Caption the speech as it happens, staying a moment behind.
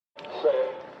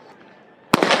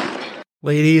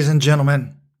Ladies and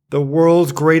gentlemen, the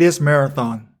world's greatest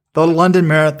marathon, the London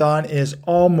Marathon, is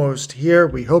almost here.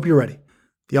 We hope you're ready.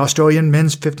 The Australian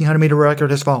men's 1500 meter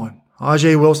record has fallen.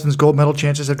 Ajay Wilson's gold medal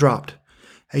chances have dropped.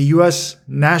 A U.S.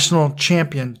 national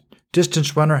champion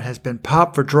distance runner has been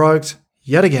popped for drugs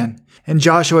yet again. And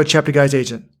Joshua Cheptegei's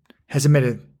agent has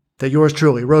admitted that yours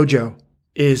truly, Rojo,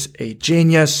 is a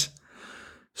genius.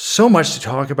 So much to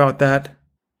talk about that.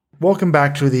 Welcome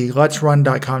back to the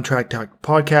Let'sRun.com Track Talk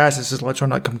podcast. This is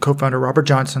Let'sRun.com co-founder Robert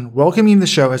Johnson. Welcoming the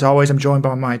show. As always, I'm joined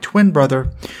by my twin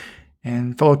brother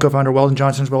and fellow co-founder Weldon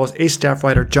Johnson, as well as ace staff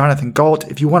writer Jonathan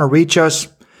Gault. If you want to reach us,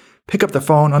 pick up the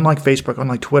phone. Unlike Facebook,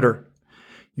 unlike Twitter,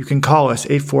 you can call us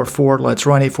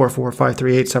 844-LET'S-RUN,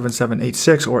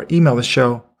 844-538-7786, or email the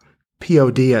show,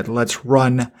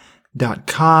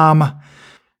 pod@letsrun.com.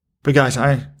 But guys,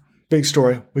 big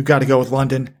story. We've got to go with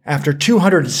London. After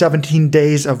 217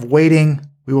 days of waiting,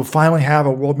 we will finally have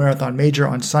a World Marathon Major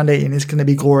on Sunday, and it's going to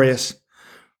be glorious.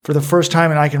 For the first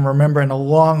time, and I can remember in a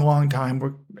long, long time,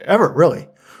 we're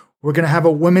going to have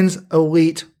a women's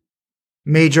elite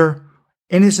major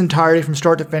in its entirety from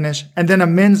start to finish, and then a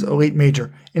men's elite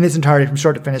major in its entirety from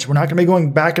start to finish. We're not going to be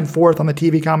going back and forth on the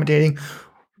TV commentating,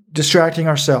 distracting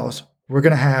ourselves. We're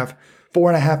going to have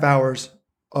 4.5 hours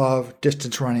of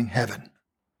distance running heaven.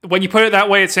 When you put it that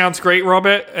way, it sounds great,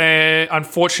 Robert.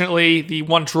 Unfortunately, the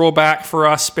one drawback for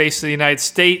us based in the United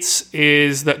States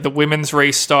is that the women's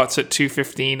race starts at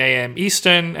 2:15 a.m.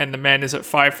 Eastern and the men is at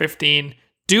 5:15.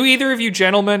 Do either of you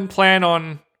gentlemen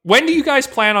when do you guys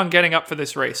plan on getting up for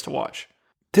this race to watch?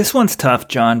 This one's tough,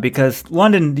 John, because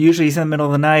London usually is in the middle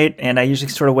of the night and I usually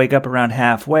sort of wake up around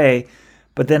halfway,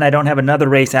 but then I don't have another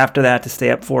race after that to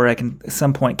stay up for. I can at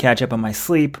some point catch up on my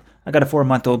sleep. I got a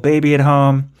 4-month-old baby at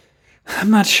home.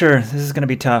 I'm not sure. This is going to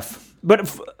be tough.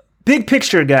 But big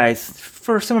picture, guys,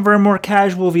 for some of our more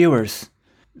casual viewers,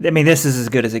 I mean, this is as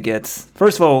good as it gets.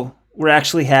 First of all, we're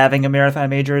actually having a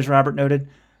marathon major, as Robert noted.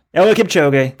 Eliud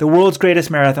Kipchoge, the world's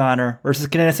greatest marathoner, versus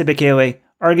Kenenisa Bekele,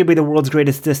 arguably the world's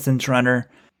greatest distance runner.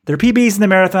 Their PBs in the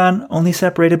marathon only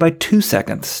separated by 2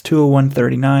 seconds,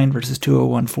 2:01:39 versus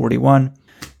 2:01:41.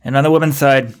 And on the women's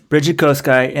side, Brigid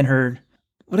Kosgei in her,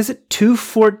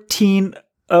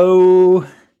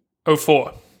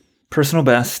 2:14:04 personal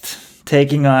best,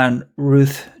 taking on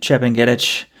Ruth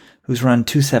Chepngetich, who's run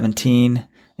 2:17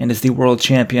 and is the world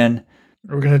champion.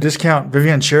 We're going to discount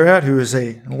Vivian Chariot, who is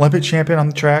an Olympic champion on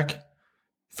the track,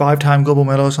 5-time global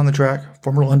medalist on the track,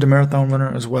 former London Marathon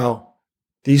winner as well.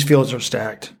 These fields are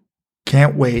stacked.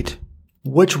 Can't wait.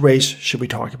 Which race should we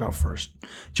talk about first?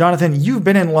 Jonathan, you've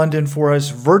been in London for us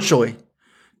virtually,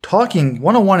 talking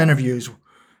one-on-one interviews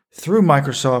through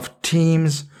Microsoft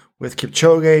Teams with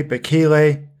Kipchoge,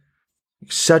 Bekele,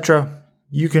 etc.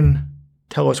 You can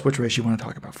tell us which race you want to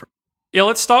talk about first. Yeah,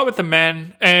 let's start with the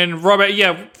men. And Robert,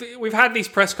 we've had these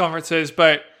press conferences,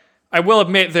 but I will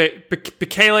admit that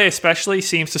Bekele especially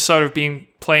seems to sort of be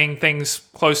playing things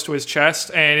close to his chest.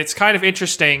 And it's kind of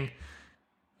interesting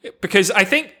because I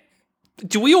think,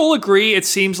 do we all agree it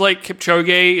seems like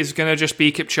Kipchoge is going to just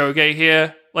be Kipchoge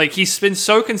here? Like, he's been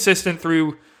so consistent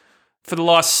for the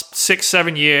last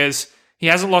 6-7 years. He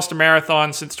hasn't lost a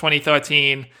marathon since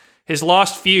 2013. His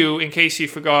last few, in case you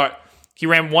forgot, he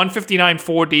ran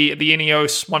 1:59:40 at the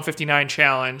Ineos 159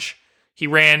 Challenge. He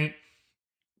ran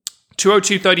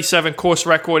 2:02:37 course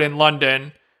record in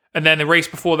London. And then the race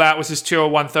before that was his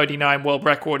 2:01:39 world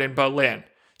record in Berlin.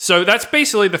 So that's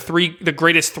basically the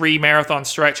greatest 3 marathon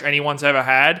stretch anyone's ever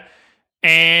had.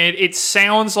 And it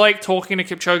sounds like, talking to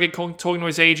Kipchoge, talking to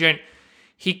his agent,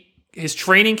 his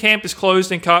training camp is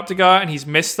closed in Kaptagar and he's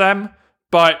missed them,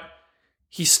 but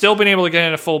he's still been able to get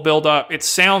in a full build-up. It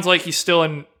sounds like he's still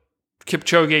in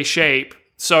Kipchoge shape.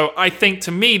 So I think,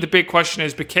 to me, the big question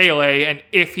is Bekele and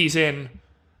if he's in,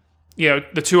 the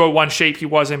 2:01 shape he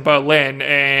was in Berlin,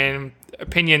 and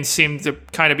opinions seem to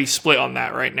kind of be split on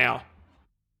that right now.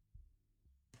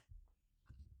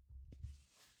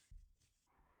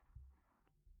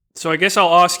 So I guess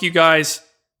I'll ask you guys,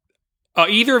 are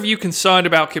either of you concerned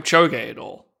about Kipchoge at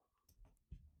all?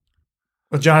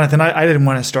 Well, Jonathan, I didn't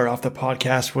want to start off the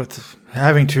podcast with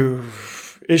having to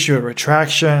issue a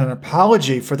retraction, an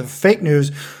apology for the fake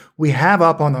news we have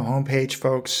up on the homepage,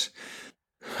 folks.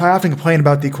 I often complain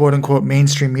about the quote-unquote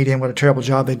mainstream media and what a terrible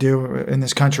job they do in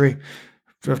this country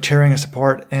of tearing us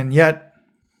apart. And yet,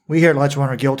 we here at Let's Run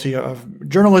are guilty of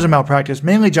journalism malpractice,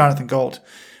 mainly Jonathan Gault.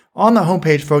 On the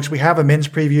homepage, folks, we have a men's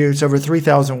preview. It's over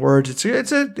 3,000 words.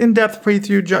 It's an in-depth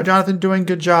preview. Jonathan doing a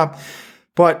good job.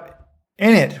 But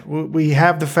in it, we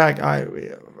have the fact,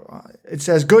 it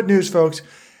says, good news, folks.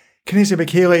 Kenenisa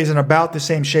Bekele is in about the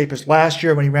same shape as last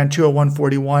year when he ran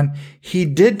 201.41. He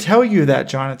did tell you that,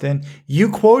 Jonathan. You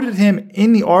quoted him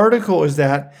in the article as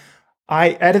that.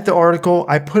 I edit the article.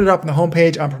 I put it up on the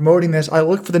homepage. I'm promoting this. I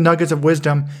look for the nuggets of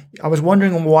wisdom. I was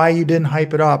wondering why you didn't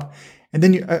hype it up. And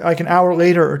then like an hour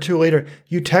later or two later,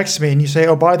 you text me and you say,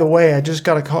 oh, by the way, I just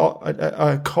got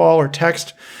a call or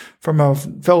text from a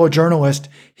fellow journalist.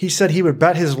 He said he would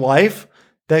bet his life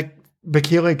that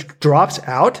Bekele drops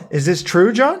out. Is this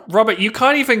true, John? Robert, you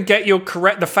can't even get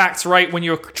the facts right when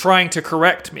you're trying to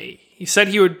correct me. He said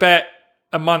he would bet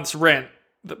a month's rent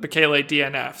that Bekele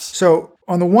DNFs. So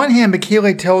on the one hand,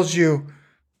 Bekele tells you,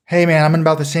 hey man, I'm in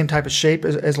about the same type of shape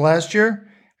as last year.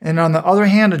 And on the other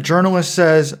hand, a journalist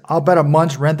says, I'll bet a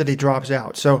month's rent that he drops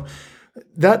out. So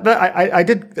I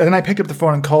did, and I picked up the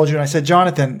phone and called you and I said,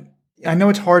 Jonathan, I know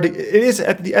it's hard. It is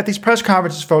at these press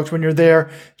conferences, folks, when you're there,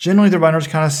 generally the runners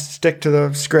kind of stick to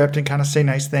the script and kind of say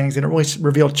nice things. They don't really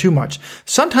reveal too much.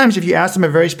 Sometimes if you ask them a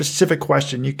very specific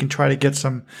question, you can try to get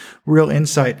some real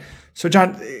insight. So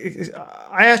John,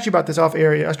 I asked you about this off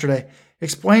air yesterday.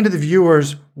 Explain to the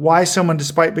viewers why someone,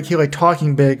 despite Bekele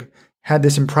talking big, had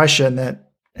this impression that,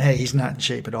 hey, he's not in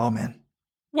shape at all, man.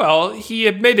 Well, he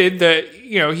admitted that,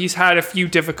 he's had a few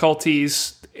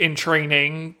difficulties in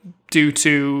training due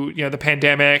to, the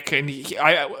pandemic. And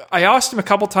I asked him a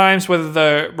couple times whether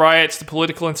the riots, the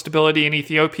political instability in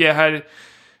Ethiopia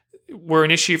were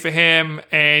an issue for him.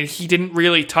 And he didn't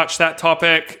really touch that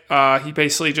topic. He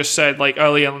basically just said, like,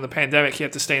 early on in the pandemic, he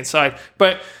had to stay inside.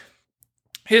 But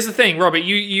here's the thing, Robert,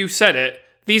 you said it.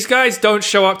 These guys don't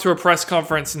show up to a press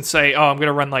conference and say, oh, I'm going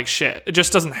to run like shit. It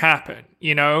just doesn't happen,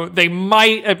 They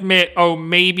might admit, oh,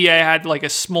 maybe I had like a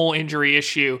small injury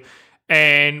issue.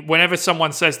 And whenever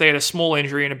someone says they had a small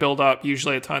injury in a build-up,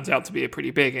 usually it turns out to be a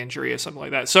pretty big injury or something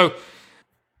like that. So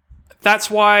that's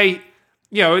why,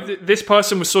 this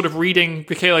person was sort of reading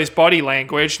Bekele's body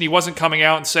language, and he wasn't coming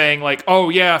out and saying like, oh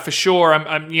yeah, for sure,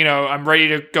 I'm ready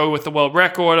to go with the world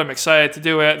record. I'm excited to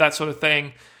do it, that sort of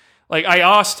thing. Like, I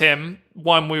asked him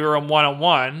when we were on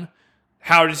one-on-one,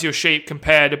 how does your shape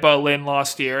compare to Berlin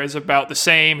last year? Is it about the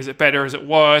same? Is it better? Is it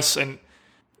worse? And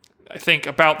I think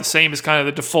about the same is kind of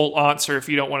the default answer if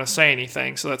you don't want to say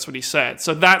anything. So that's what he said.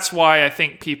 So that's why I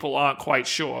think people aren't quite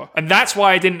sure. And that's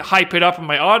why I didn't hype it up in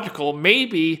my article.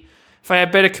 Maybe if I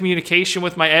had better communication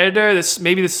with my editor,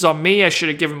 maybe this is on me. I should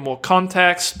have given more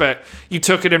context, but you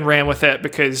took it and ran with it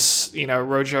because,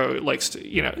 Rojo likes to,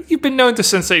 you've been known to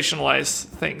sensationalize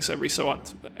things every so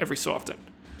often.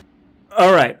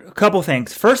 All right, a couple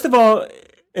things. First of all,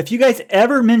 if you guys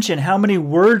ever mention how many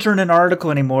words are in an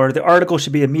article anymore, the article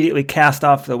should be immediately cast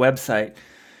off the website.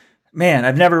 Man,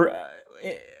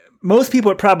 most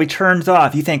people, it probably turns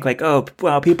off. You think like, oh,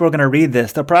 well, people are going to read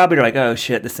this. They'll probably be like, oh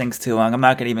shit, this thing's too long. I'm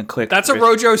not going to even click. That's a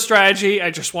Rojo strategy.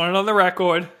 I just want it on the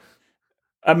record.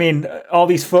 I mean, all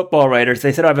these football writers,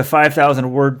 they said I have a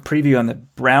 5,000 word preview on the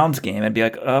Browns game. I'd be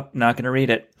like, oh, not going to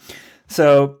read it.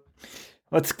 So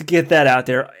let's get that out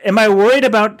there. Am I worried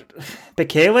about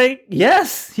Bekele?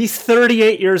 Yes, he's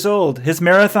 38 years old. His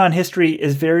marathon history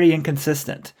is very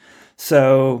inconsistent.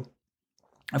 So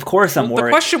of course I'm worried. The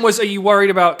question was, are you worried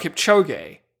about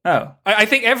Kipchoge? Oh. I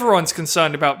think everyone's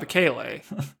concerned about Bekele.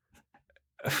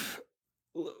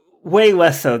 Way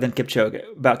less so than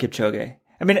Kipchoge.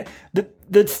 I mean,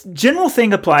 the general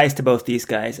thing applies to both these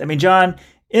guys. I mean, John,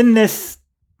 in this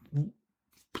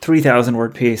 3,000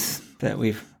 word piece that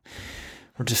we're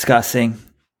discussing,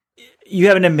 you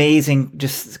have an amazing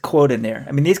just quote in there.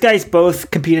 I mean, these guys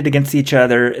both competed against each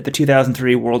other at the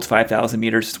 2003 World's 5,000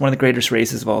 meters. It's one of the greatest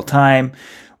races of all time,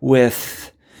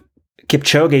 with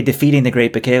Kipchoge defeating the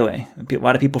great Bekele. A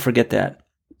lot of people forget that.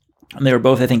 And they were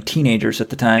both, I think, teenagers at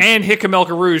the time. And Hicham El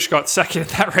Guerrouj got second in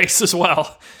that race as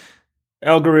well.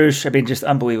 El Guerrouj, I mean, just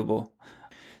unbelievable.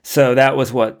 So that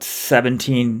was,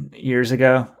 17 years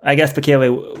ago? I guess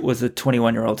Bekele was a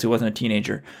 21-year-old, so he wasn't a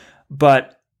teenager.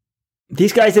 But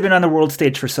these guys have been on the world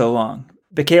stage for so long.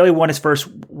 Bekele won his first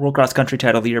World Cross Country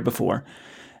title the year before.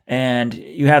 And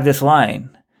you have this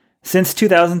line. Since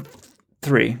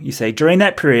 2003, you say, during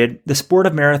that period, the sport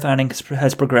of marathoning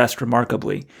has progressed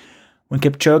remarkably. When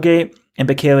Kipchoge and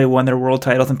Bekele won their world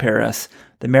titles in Paris,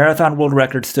 the marathon world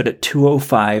record stood at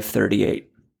 2:05:38.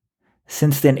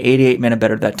 Since then, 88 men have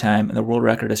bettered that time, and the world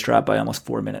record has dropped by almost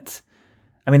 4 minutes.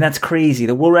 I mean, that's crazy.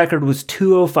 The world record was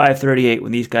 2:05:38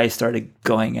 when these guys started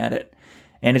going at it.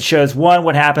 And it shows, one,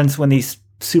 what happens when these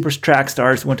super track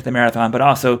stars went to the marathon, but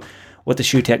also what the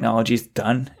shoe technology's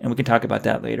done. And we can talk about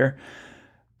that later.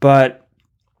 But,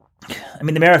 I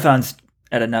mean, the marathon's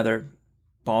at another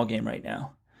ball game right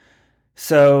now.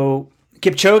 So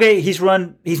Kipchoge,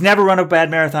 he's never run a bad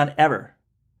marathon ever.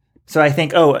 So I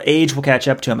think, age will catch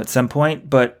up to him at some point,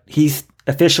 but he's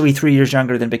officially 3 years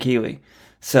younger than Bekele.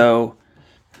 So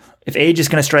if age is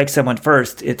going to strike someone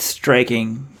first, it's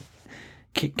striking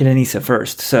Kenenisa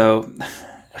first. So,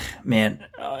 man,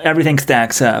 everything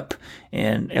stacks up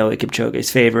in Eliud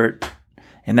Kipchoge's favor,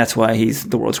 and that's why he's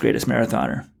the world's greatest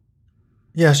marathoner.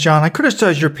 Yes, John, I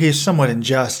criticized your piece somewhat in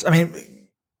jest. I mean,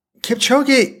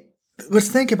 Kipchoge, let's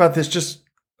think about this, just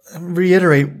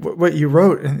reiterate what you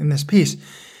wrote in this piece.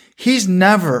 He's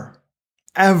never,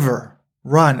 ever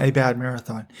run a bad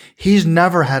marathon. He's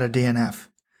never had a DNF.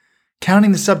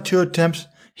 Counting the sub-2 attempts,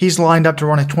 he's lined up to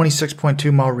run a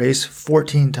 26.2 mile race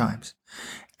 14 times.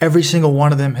 Every single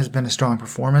one of them has been a strong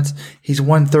performance. He's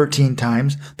won 13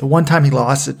 times. The one time he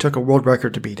lost, it took a world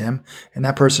record to beat him. And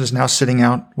that person is now sitting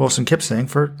out Wilson Kipsang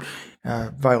for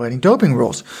violating doping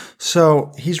rules.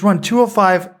 So he's run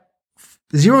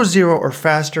 2:05.00 or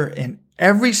faster in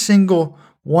every single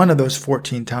one of those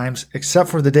 14 times, except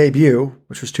for the debut,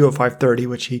 which was 2:05.30,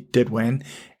 which he did win,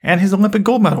 and his Olympic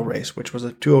gold medal race, which was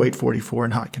a 2:08.44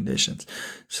 in hot conditions.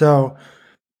 So,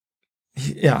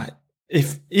 yeah,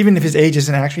 even if his age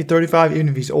isn't actually 35, even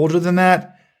if he's older than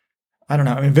that, I don't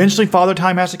know. I mean, eventually Father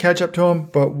Time has to catch up to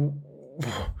him, but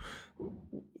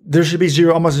there should be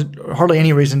hardly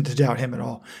any reason to doubt him at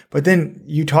all. But then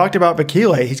you talked about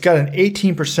Bekele. He's got an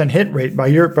 18% hit rate by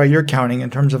your counting in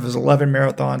terms of his 11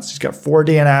 marathons. He's got 4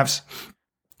 DNFs.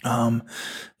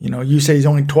 You say he's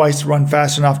only twice run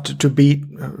fast enough to beat,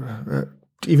 to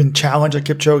even challenge a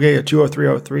Kipchoge, a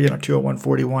 2:03.03 and a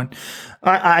 2:01.41.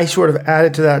 I sort of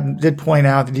added to that and did point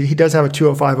out that he does have a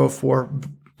 2:05.04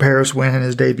 Paris win in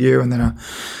his debut, and then a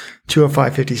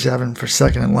 2:05.57 for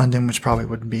second in London, which probably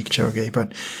wouldn't be Kipchoge.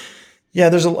 But yeah,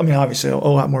 there's obviously a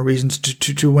lot more reasons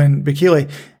to win Bekele.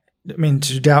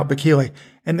 To doubt Bekele.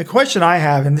 And the question I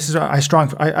have, and this is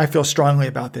I feel strongly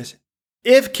about this.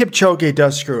 If Kipchoge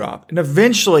does screw up, and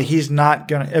eventually he's not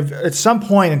going to, at some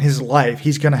point in his life,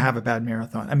 he's going to have a bad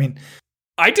marathon.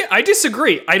 I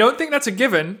disagree. I don't think that's a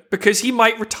given because he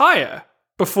might retire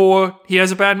before he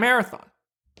has a bad marathon.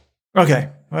 Okay,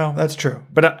 well, that's true.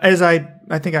 But as I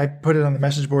think I put it on the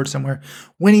message board somewhere,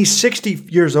 when he's 60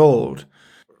 years old,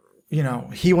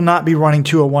 he will not be running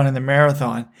 2:01 in the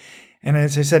marathon. And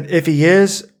as I said, if he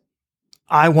is,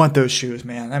 I want those shoes,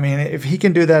 man. If he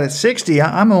can do that at 60,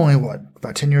 I'm only,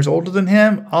 about 10 years older than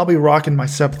him? I'll be rocking my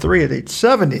sub-3 at age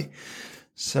 70.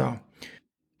 So,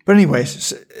 but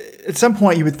anyways, at some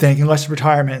point you would think, unless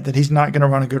retirement, that he's not going to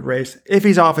run a good race. If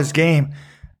he's off his game,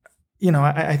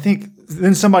 I think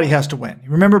then somebody has to win.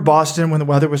 Remember Boston when the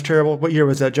weather was terrible? What year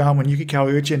was that, John, when Yuki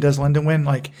Kawauchi and Des Linden win?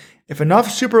 If enough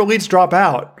super elites drop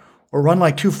out or run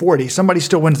 2:40, somebody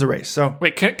still wins the race. So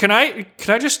wait, can I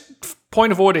just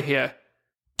point of order here?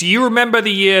 Do you remember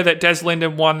the year that Des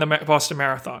Linden won the Boston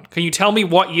Marathon? Can you tell me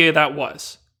what year that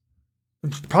was?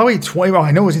 Probably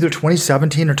I know it was either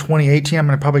 2017 or 2018. I'm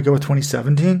going to probably go with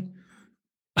 2017.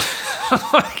 Oh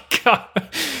my God.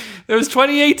 It was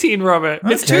 2018, Robert.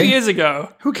 Okay. It's 2 years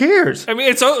ago. Who cares?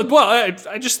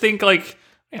 I just think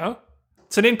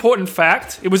it's an important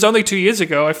fact. It was only 2 years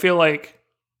ago. I feel like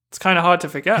it's kind of hard to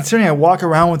forget. Considering I walk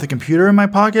around with a computer in my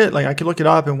pocket, I could look it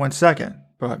up in 1 second,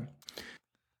 but...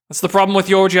 That's the problem with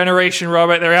your generation,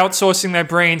 Robert. They're outsourcing their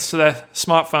brains to their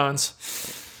smartphones.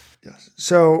 Yes.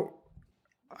 So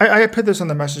I put this on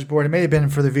the message board. It may have been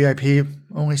for the VIP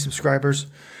only subscribers.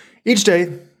 Each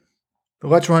day, the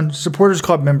Let's Run Supporters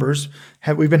Club members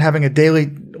we've been having a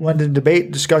daily London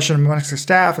debate discussion amongst the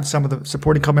staff, and some of the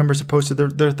supporting club members have posted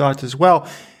their thoughts as well.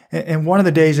 And one of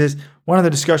the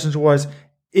discussions was,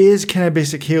 is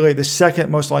Kenenisa Bekele the second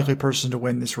most likely person to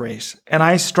win this race? And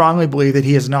I strongly believe that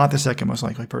he is not the second most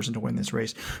likely person to win this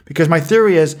race, because my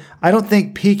theory is I don't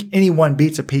think peak anyone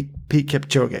beats a peak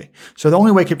Kipchoge. So the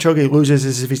only way Kipchoge loses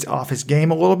is if he's off his game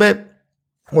a little bit,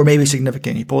 or maybe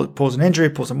significant. He pulls an injury,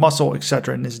 pulls a muscle,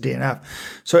 etc. in his DNF.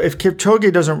 So if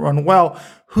Kipchoge doesn't run well,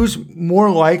 who's more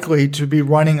likely to be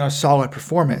running a solid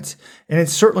performance? And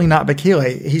it's certainly not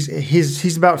Bekele.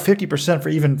 He's about 50% for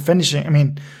even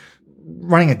finishing.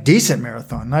 Running a decent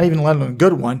marathon, not even let alone a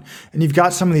good one. And you've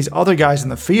got some of these other guys in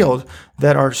the field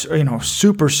that are,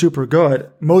 super, super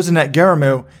good. Mozenet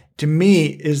Geramu, to me,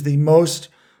 is the most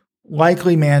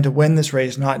likely man to win this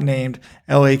race, not named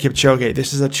Eliud Kipchoge.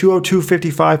 This is a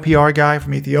 2:02.55 PR guy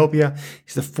from Ethiopia.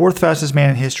 He's the 4th fastest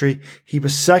man in history. He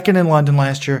was second in London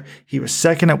last year. He was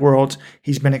second at Worlds.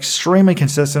 He's been extremely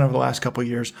consistent over the last couple of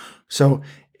years. So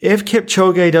if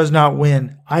Kipchoge does not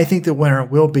win, I think the winner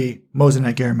will be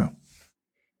Mozenet Geramu.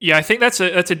 Yeah, I think that's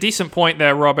a decent point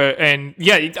there, Robert. And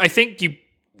yeah, I think you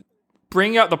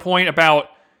bring up the point about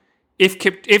if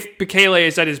Bekele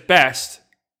is at his best,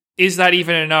 is that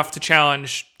even enough to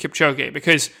challenge Kipchoge?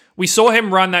 Because we saw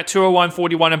him run that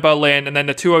 201.41 in Berlin and then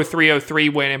the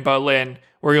 203.03 win in Berlin,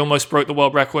 where he almost broke the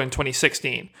world record in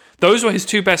 2016. Those were his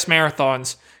two best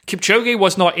marathons. Kipchoge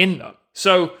was not in them.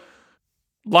 So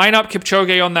line up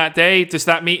Kipchoge on that day. Does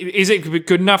that mean, is it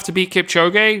good enough to beat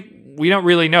Kipchoge? We don't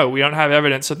really know. We don't have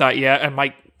evidence of that yet. And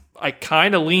I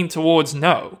kind of lean towards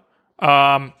no.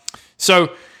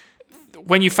 So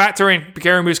when you factor in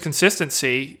Geramu's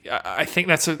consistency, I think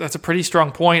that's a pretty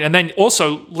strong point. And then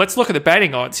also, let's look at the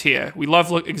betting odds here. We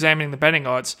love examining the betting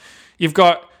odds. You've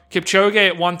got Kipchoge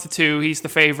at 1-2. He's the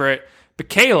favorite.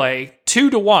 Bekele,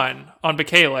 2-1 on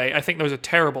Bekele. I think those are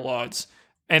terrible odds.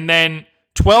 And then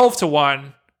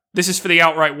 12-1. This is for the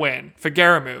outright win for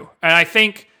Geramu. And I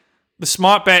think the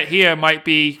smart bet here might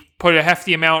be put a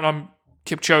hefty amount on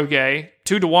Kipchoge.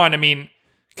 2-1. I mean,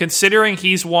 considering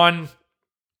he's won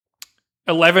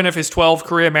 11 of his 12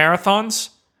 career marathons,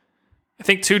 I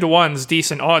think 2-1 is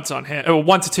decent odds on him. Or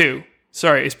 1-2.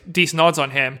 Sorry, it's decent odds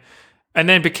on him. And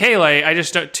then Bekele, I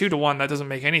just don't, 2-1, that doesn't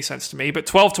make any sense to me. But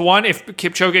 12-1, if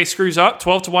Kipchoge screws up,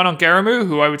 12-1 on Geramu,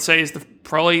 who I would say is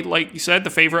probably, like you said, the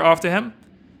favorite after him.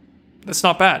 That's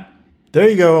not bad. There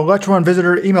you go. Electron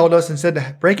Visitor emailed us and said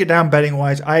to break it down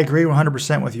betting-wise. I agree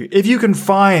 100% with you. If you can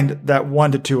find that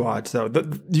 1-2 odds, though,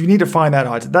 you need to find that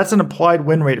odds. That's an applied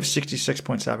win rate of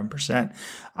 66.7%.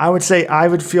 I would say I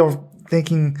would feel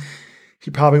thinking he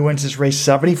probably wins this race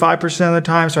 75% of the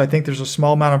time, so I think there's a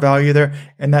small amount of value there.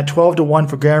 And that 12-1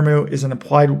 for Geramu is an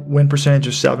applied win percentage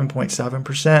of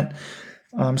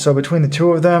 7.7%. So between the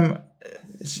two of them,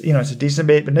 it's a decent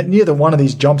bait, but neither one of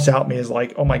these jumps out me as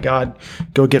like, oh my God,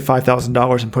 go get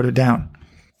 $5,000 and put it down.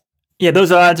 Yeah,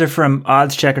 those odds are from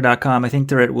oddschecker.com. I think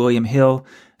they're at William Hill.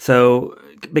 So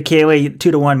Bekele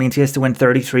 2-1 means he has to win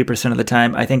 33% of the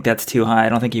time. I think that's too high. I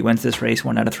don't think he wins this race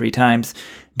 1 out of 3 times.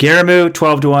 Geramu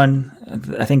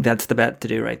 12-1. I think that's the bet to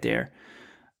do right there.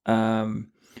 But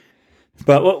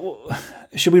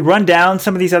should we run down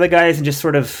some of these other guys and just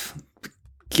sort of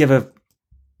give a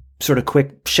sort of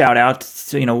quick shout out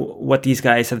to what these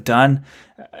guys have done?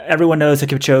 Everyone knows the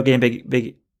Kipchoge and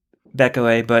Big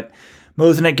Bekele, but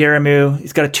Mozenek Geramu,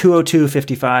 he's got a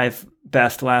 2:02.55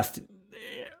 best last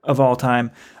of all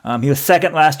time. He was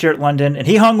second last year at London, and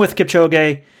he hung with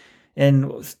Kipchoge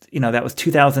in, that was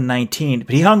 2019,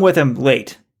 but he hung with him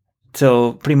late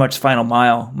till pretty much final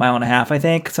mile and a half, I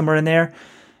think, somewhere in there.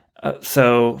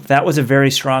 So that was a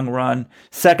very strong run.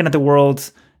 Second at the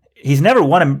Worlds. He's never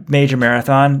won a major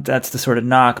marathon. That's the sort of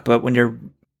knock, but when you're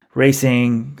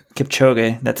racing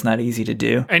Kipchoge, that's not easy to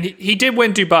do. And he did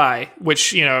win Dubai,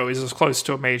 which, is as close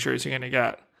to a major as you're going to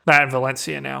get. That and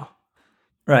Valencia now.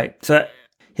 Right. So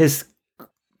his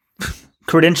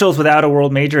credentials without a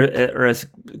world major are as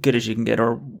good as you can get,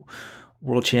 or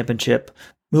world championship.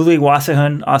 Muli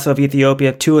Wasahun, also of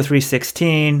Ethiopia,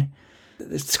 2:03.16.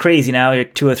 It's crazy now. You're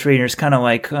 2:03, and you're just kind of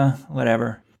like,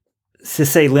 whatever.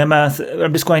 Sisse Lima,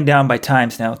 I'm just going down by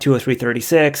times now,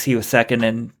 2:03.36. He was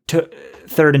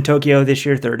third in Tokyo this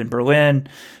year, third in Berlin.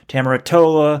 Tamara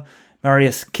Tola,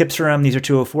 Marius Kipsarum, these are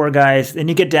 2:04 guys. Then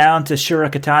you get down to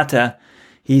Shura Katata.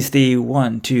 He's the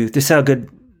 1, 2, this is how good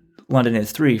London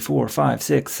is, 3, 4, 5,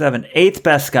 6, 7, 8th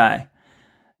best guy.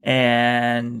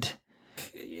 And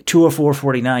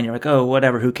 2:04.49, you're like, oh,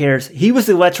 whatever, who cares? He was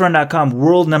the LetsRun.com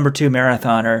world number 2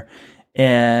 marathoner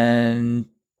in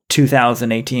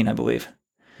 2018, I believe.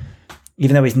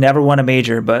 Even though he's never won a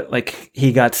major, but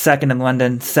he got second in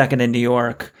London, second in New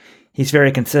York. He's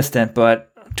very consistent,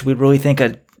 but do we really think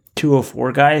a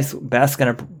 2:04 guy's best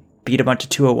going to beat a bunch of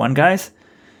 2:01 guys?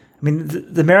 I mean,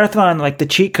 the marathon, the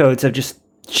cheat codes have just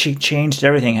changed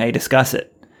everything, how you discuss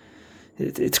it.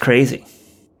 It's crazy.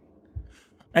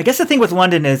 I guess the thing with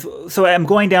London is, so I'm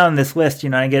going down this list,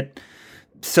 I get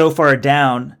so far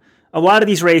down. A lot of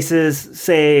these races,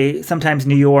 say sometimes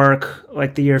New York,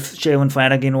 like the year Shaylin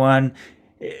Flanagan won,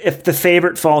 if the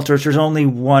favorite falters, there's only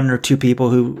 1 or 2 people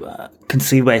who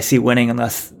conceivably I see winning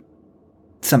unless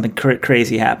something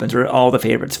crazy happens or all the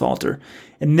favorites falter.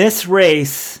 In this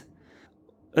race,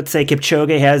 let's say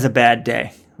Kipchoge has a bad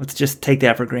day. Let's just take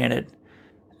that for granted.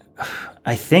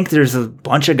 I think there's a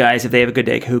bunch of guys, if they have a good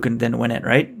day, who can then win it,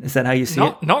 right? Is that how you see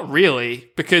it? Not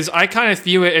really, because I kind of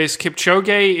view it as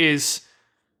Kipchoge is...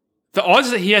 The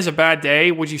odds that he has a bad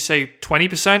day, would you say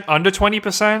 20%? Under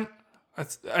 20%?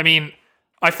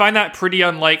 I find that pretty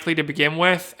unlikely to begin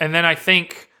with. And then I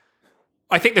think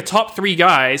the top 3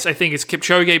 guys, I think it's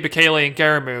Kipchoge, Bekele, and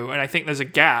Geramu. And I think there's a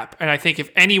gap. And I think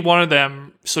if any one of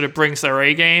them sort of brings their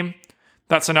A game,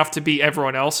 that's enough to beat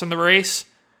everyone else in the race.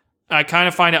 I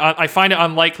find it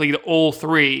unlikely that all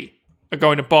 3 are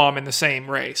going to bomb in the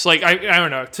same race. I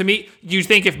don't know. To me, you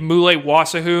think if Mule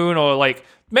Wasahun or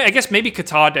I guess maybe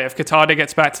Qatada. If Qatada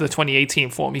gets back to the 2018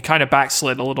 form, he kind of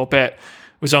backslid a little bit.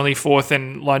 Was only 4th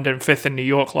in London, 5th in New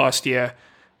York last year.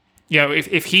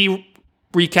 If he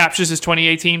recaptures his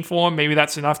 2018 form, maybe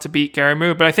that's enough to beat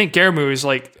Geramu. But I think Geramu is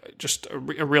like just a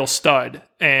real stud.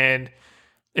 And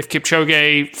if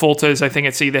Kipchoge falters, I think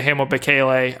it's either him or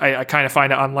Bekele. I kind of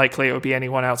find it unlikely it would be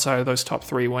anyone outside of those top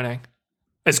 3 winning.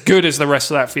 As good as the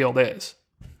rest of that field is.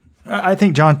 I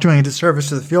think John's doing a disservice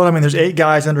to the field. I mean, there's 8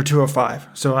 guys under 205,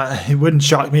 so it wouldn't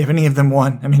shock me if any of them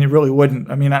won. I mean, it really wouldn't.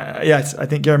 I mean, I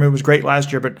think Geramu was great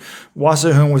last year, but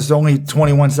Wasserhoon was only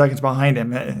 21 seconds behind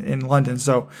him in London.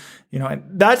 So, and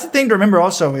that's the thing to remember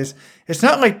also is it's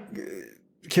not like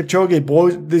Kipchoge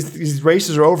blows, these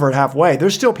races are over at halfway.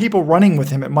 There's still people running with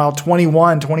him at mile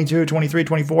 21, 22, 23,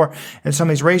 24 in some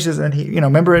of these races. And he,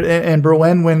 remember in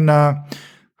Berlin when,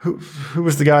 who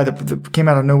was the guy that came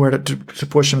out of nowhere to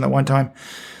push him that one time?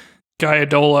 Guy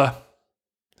Adola,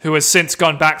 who has since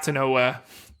gone back to nowhere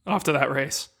after that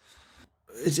race.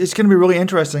 It's going to be really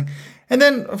interesting. And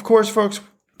then, of course, folks,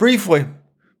 briefly,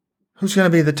 who's going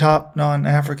to be the top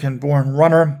non-African born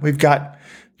runner? We've got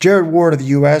Jared Ward of the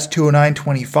U.S.,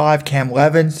 209.25. Cam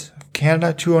Levins of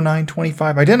Canada,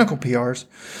 209.25. Identical PRs.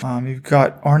 You've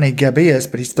got Arne Gebias,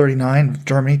 but he's 39, of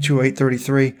Germany,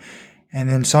 208.33. And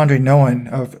then Sondre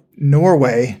Noen of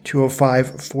Norway,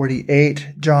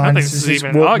 205.48. John, I don't think this is even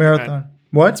an World argument. Marathon.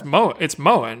 What? It's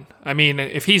Moen. I mean,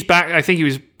 if he's back, I think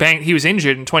he was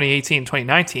injured in 2018,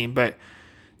 2019, but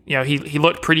he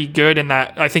looked pretty good in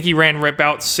that. I think he ran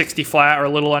about 60 flat or a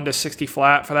little under 60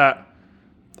 flat for that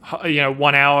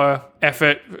 1 hour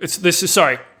effort.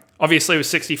 Obviously it was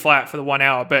 60 flat for the 1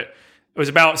 hour, but it was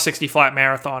about 60 flat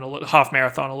marathon, half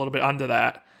marathon, a little bit under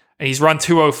that. And he's run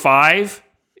 205.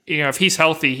 If he's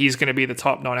healthy, he's going to be the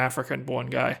top non-African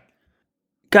born guy.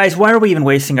 Guys, why are we even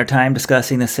wasting our time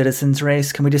discussing the citizens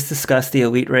race? Can we just discuss the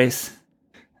elite race?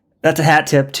 That's a hat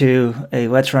tip to a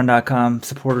Let'sRun.com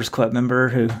supporters club member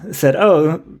who said,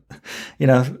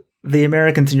 the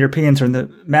Americans and Europeans are in the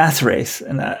mass race.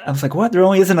 And I was like, what? There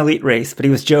only is an elite race. But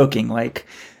he was joking. Like,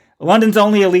 London's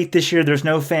only elite this year. There's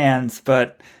no fans.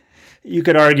 But you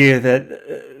could argue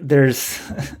that there's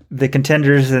the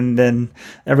contenders and then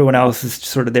everyone else is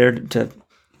sort of there to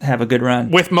have a good run.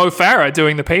 With Mo Farah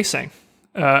doing the pacing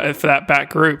for that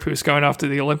back group who's going after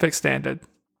the Olympic standard.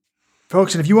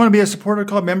 Folks, and if you want to be a supporter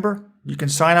club member, you can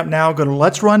sign up now. Go to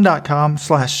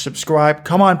letsrun.com/subscribe.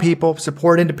 Come on, people.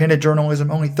 Support independent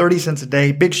journalism. Only 30 cents a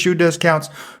day. Big shoe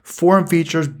discounts, forum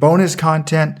features, bonus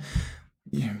content.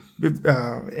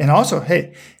 And also,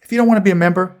 hey, if you don't want to be a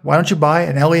member, why don't you buy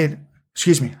an Elliot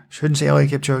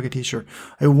Kipchoge t-shirt.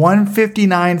 A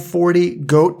 159.40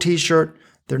 GOAT t-shirt.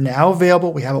 They're now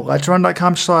available. We have a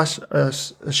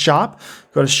letsrun.com/shop.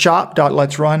 Go to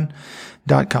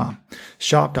shop.letsrun.com.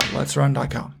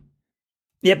 Shop.letsrun.com.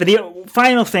 Yeah, but the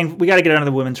final thing, we got to get on to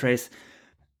the women's race.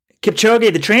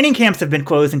 Kipchoge, the training camps have been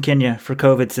closed in Kenya for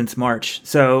COVID since March.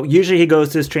 So usually he goes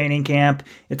to his training camp.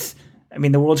 It's,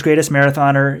 the world's greatest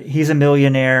marathoner. He's a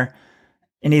millionaire.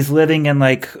 And he's living in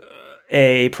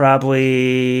a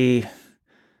probably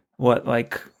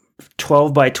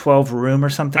 12 by 12 room or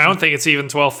something. I don't think it's even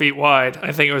 12 feet wide.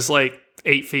 I think it was 8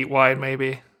 feet wide,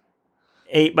 maybe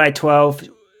 8 by 12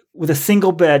 with a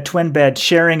single bed, twin bed,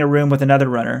 sharing a room with another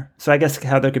runner. So I guess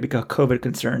how there could be COVID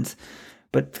concerns,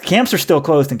 but camps are still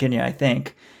closed in Kenya, I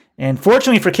think. And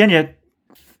fortunately for Kenya,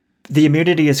 the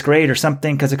immunity is great or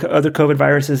something because of other COVID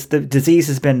viruses. The disease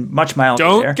has been much milder.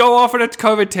 Don't go off on a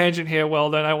COVID tangent here,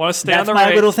 Weldon. I want to stay on the race.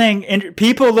 That's my little thing. And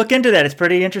people look into that. It's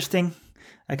pretty interesting.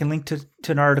 I can link to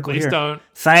an article Please here. Don't.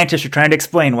 Scientists are trying to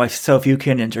explain why so few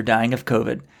Kenyans are dying of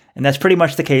COVID. And that's pretty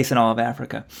much the case in all of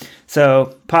Africa.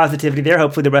 So positivity there.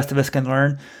 Hopefully the rest of us can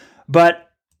learn. But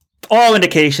all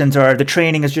indications are the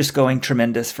training is just going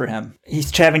tremendous for him.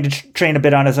 He's having to train a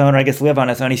bit on his own, or I guess live on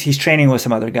his own. He's training with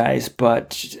some other guys,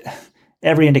 but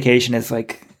every indication is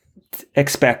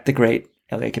expect the great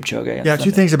Eliud Kipchoge. Yeah, 2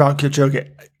 things about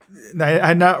Kipchoge. I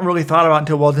had not really thought about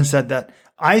until Weldon said that.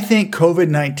 I think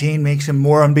COVID-19 makes him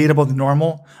more unbeatable than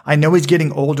normal. I know he's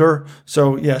getting older.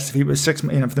 So yes, if he was 6,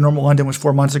 if the normal London was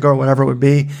 4 months ago or whatever it would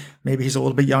be, maybe he's a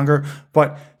little bit younger.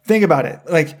 But think about it.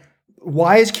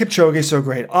 Why is Kipchoge so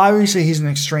great? Obviously, he's an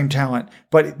extreme talent,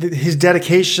 but his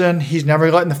dedication, he's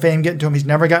never letting the fame get into him. He's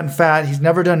never gotten fat. He's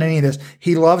never done any of this.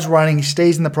 He loves running. He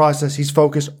stays in the process. He's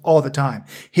focused all the time.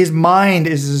 His mind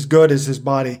is as good as his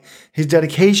body. His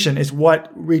dedication is what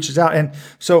reaches out. And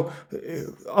so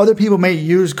other people may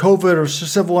use COVID or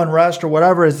civil unrest or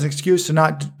whatever as an excuse to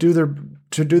not do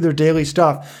their daily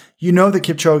stuff. You know that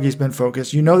Kipchoge's been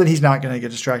focused. You know that he's not going to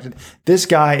get distracted. This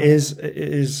guy is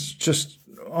just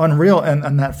unreal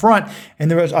on that front.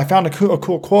 And I found a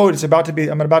cool quote.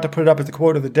 I'm about to put it up as the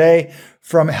quote of the day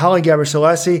from Haile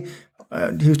Gebrselassie.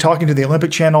 He was talking to the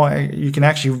Olympic Channel. You can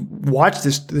actually watch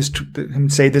him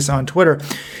say this on Twitter.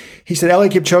 He said, Eliud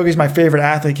Kipchoge is my favorite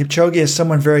athlete. Kipchoge is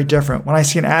someone very different. When I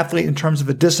see an athlete in terms of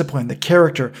the discipline, the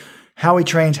character, how he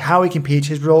trains, how he competes,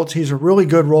 he's a really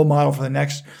good role model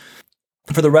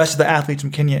for the rest of the athletes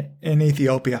from Kenya and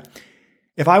Ethiopia.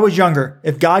 If I was younger,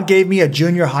 if God gave me a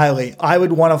junior Haile, I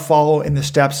would want to follow in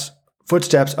the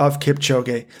footsteps of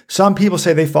Kipchoge. Some people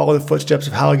say they follow the footsteps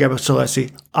of Haile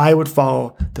Gebrselassie. I would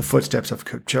follow the footsteps of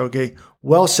Kipchoge.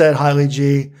 Well said, Haile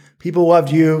G. People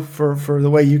loved you for the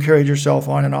way you carried yourself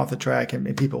on and off the track,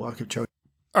 and people love Kipchoge.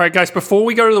 All right, guys, before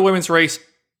we go to the women's race,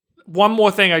 one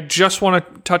more thing I just want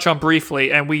to touch on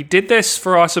briefly, and we did this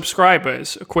for our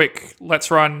subscribers, a quick Let's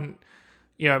Run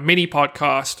mini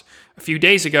podcast a few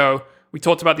days ago. We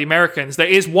talked about the Americans. There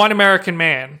is one American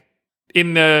man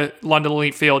in the London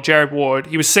Elite field, Jared Ward.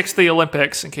 He was sixth at the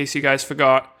Olympics, in case you guys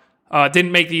forgot.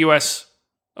 Didn't make the U.S.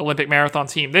 Olympic marathon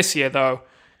team this year, though.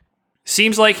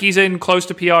 Seems like he's in close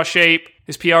to PR shape.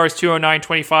 His PR is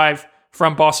 2:09.25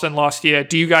 from Boston last year.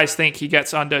 Do you guys think he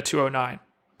gets under 2:09?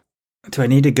 Do I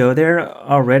need to go there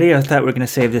already? I thought we were going to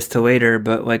save this till later,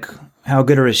 but how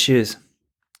good are his shoes?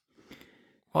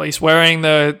 Well, he's wearing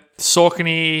the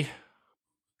Saucony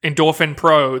Endorphin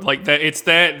Pro. It's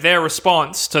their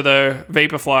response to the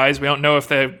Vaporflies. We don't know if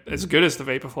they're as good as the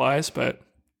Vaporflies, but...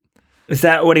 Is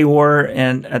that what he wore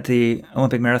at the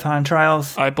Olympic marathon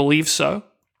trials? I believe so.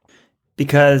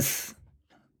 Because,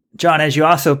 John, as you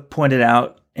also pointed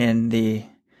out in the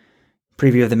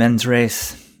preview of the men's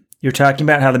race, you're talking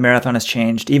about how the marathon has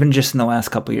changed, even just in the last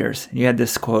couple of years. You had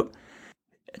this quote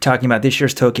talking about this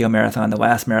year's Tokyo Marathon, the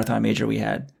last marathon major we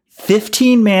had.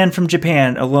 15 men from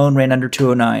Japan alone ran under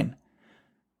 2:09,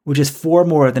 which is 4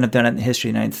 more than have done it in the history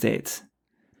of the United States.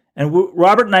 And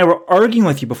Robert and I were arguing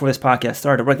with you before this podcast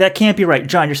started. We're like, that can't be right.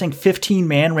 John, you're saying 15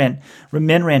 men ran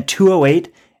 2:08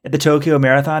 at the Tokyo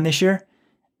Marathon this year?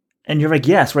 And you're like,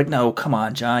 yes. We're like, no, come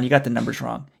on, John. You got the numbers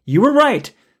wrong. You were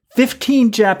right.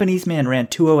 15 Japanese men ran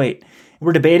 2:08.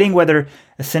 We're debating whether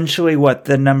essentially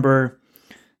the number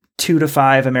 2 to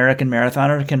 5 American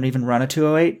marathoner can even run a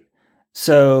 2:08.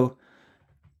 So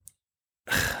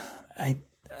I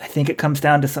think it comes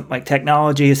down to something like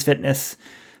technology, his fitness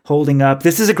holding up.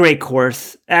 This is a great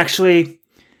course. Actually,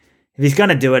 if he's going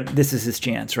to do it, this is his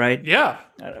chance, right? Yeah.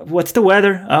 What's the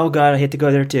weather? Oh, God, I hate to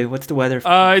go there, too. What's the weather?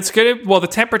 It's good. Well, the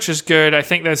temperature's good. I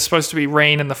think there's supposed to be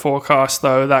rain in the forecast,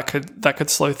 though. That could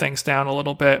slow things down a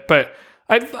little bit. But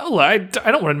I don't want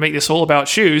to make this all about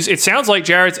shoes. It sounds like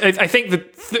Jared's... I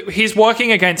think he's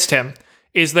working against him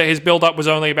is that his build-up was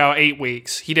only about 8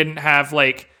 weeks. He didn't have,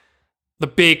 the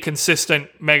big, consistent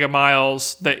mega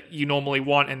miles that you normally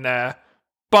want in there.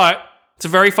 But it's a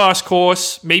very fast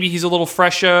course. Maybe he's a little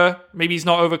fresher. Maybe he's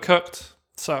not overcooked.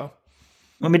 So...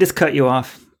 Let me just cut you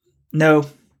off. No.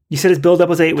 You said his build-up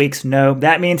was 8 weeks. No.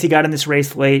 That means he got in this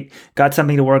race late, got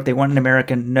something to work. They want an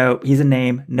American. No. He's a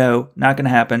name. No. Not going to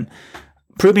happen.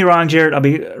 Prove me wrong, Jared. I'll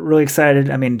be really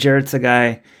excited. I mean, Jared's a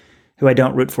guy who I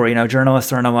don't root for.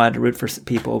 Journalists aren't allowed to root for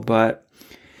people, but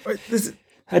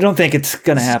I don't think it's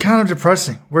going to happen. It's kind of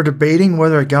depressing. We're debating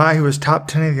whether a guy who was top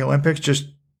 10 in the Olympics just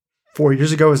 4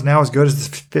 years ago is now as good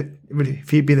as if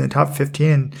he'd be in the top 15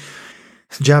 in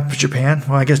Japan.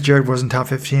 Well, I guess Jared wasn't top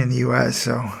 15 in the U.S.,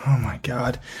 so, oh my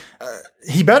God.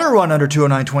 He better run under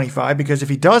 2:09.25 because if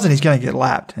he doesn't, he's going to get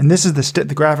lapped. And this is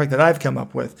the graphic that I've come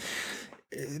up with.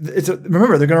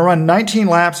 Remember, they're going to run 19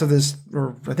 laps of this,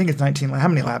 or I think it's 19. How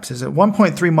many laps is it?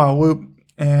 1.3 mile loop.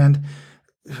 And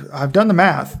I've done the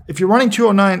math. If you're running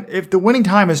 2:09, if the winning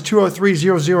time is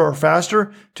 2:03.00 or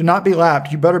faster, to not be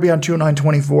lapped, you better be on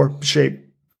 2:09.24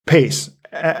 pace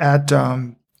at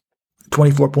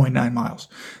 24.9 miles.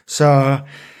 So,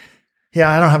 yeah,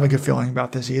 I don't have a good feeling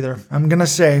about this either. I'm going to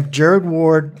say Jared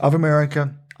Ward of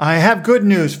America. I have good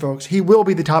news, folks. He will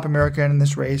be the top American in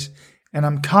this race, and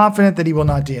I'm confident that he will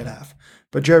not DNF.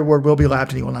 But Jared Ward will be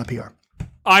lapped, and he will not PR.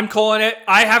 I'm calling it.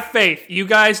 I have faith. You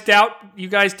guys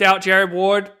doubt Jared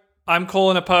Ward. I'm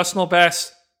calling a personal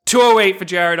best. 2:08 for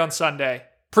Jared on Sunday.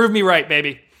 Prove me right,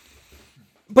 baby.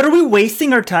 But are we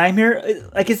wasting our time here?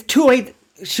 It's 2:08.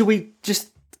 Should we just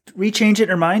rechange it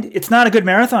in our mind? It's not a good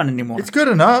marathon anymore. It's good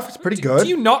enough. It's pretty good. Do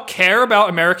you not care about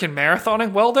American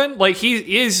marathoning, Weldon?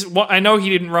 He is. I know he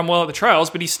didn't run well at the trials,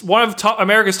 but he's one of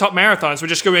America's top marathons. We're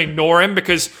just going to ignore him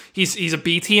because he's a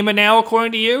B teamer now,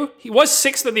 according to you. He was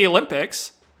 6th at the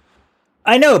Olympics.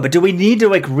 I know, but do we need to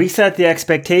reset the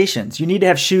expectations? You need to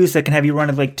have shoes that can have you run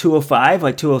at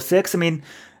 2:05, 2:06. I mean,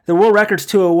 the world record's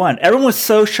 2:01. Everyone was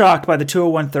so shocked by the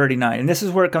 2:01.39, and this is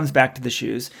where it comes back to the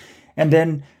shoes. And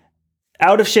then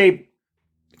out of shape,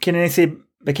 Kenenisa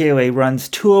Bekele runs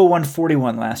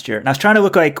 2:01:41 last year. And I was trying to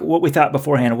look like what we thought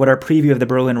beforehand, what our preview of the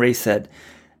Berlin race said.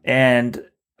 And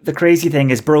the crazy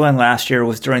thing is Berlin last year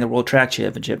was during the World Track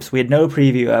Championships. We had no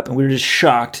preview up, and we were just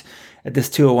shocked at this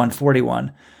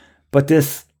 2:01:41. But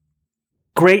this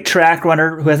great track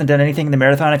runner who hasn't done anything in the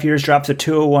marathon a few years drops a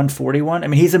 2:01:41. I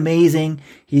mean, he's amazing.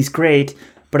 He's great.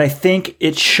 But I think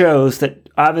it shows that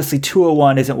obviously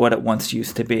 2:01 isn't what it once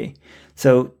used to be.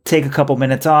 So take a couple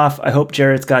minutes off. I hope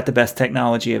Jared's got the best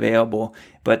technology available.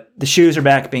 But the shoes are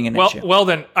back being an issue. Well,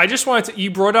 then, I just wanted to...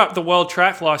 You brought up the World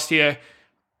Track last year,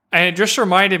 and it just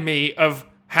reminded me of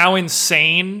how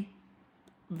insane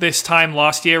this time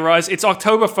last year was. It's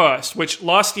October 1st, which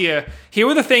last year, here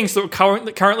were the things that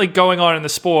were currently going on in the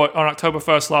sport on October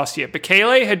 1st last year.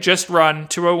 Bekele had just run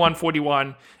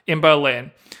 2:01:41 in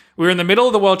Berlin. We were in the middle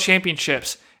of the World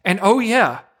Championships. And oh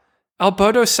yeah,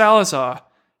 Alberto Salazar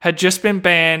had just been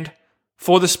banned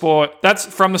for the sport. That's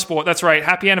from the sport. That's right.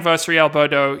 Happy anniversary,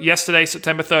 Alberto. Yesterday,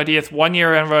 September 30th, 1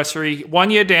 year anniversary, 1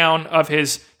 year down of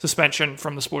his suspension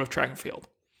from the sport of track and field.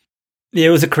 Yeah,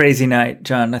 it was a crazy night,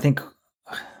 John. I think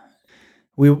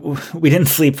we didn't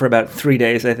sleep for about 3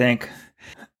 days, I think.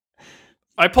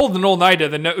 I pulled an all-nighter,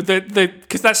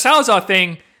 because that Salazar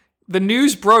thing, the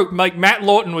news broke, like Matt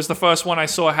Lawton was the first one I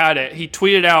saw had it. He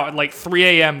tweeted out at like 3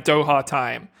 a.m. Doha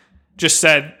time, just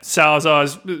said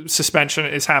Salazar's suspension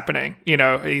is happening. You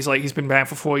know, he's been banned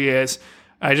for 4 years.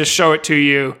 I just show it to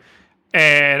you.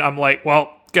 And I'm like,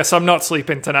 well, guess I'm not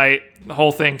sleeping tonight. The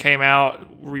whole thing came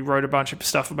out. We wrote a bunch of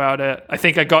stuff about it. I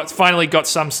think I finally got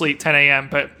some sleep, 10 a.m.,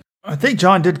 but I think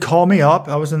John did call me up.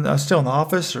 I was still in the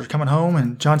office or coming home,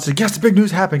 and John said, guess the big news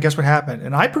happened. Guess what happened?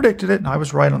 And I predicted it, and I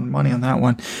was right on the money on that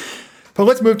one. But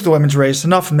let's move to the women's race.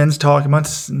 Enough men's talk,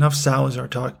 enough Salazar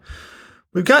talk.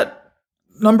 We've got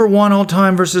number 1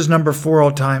 all-time versus number 4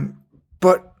 all-time.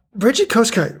 But Bridget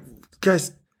Koska,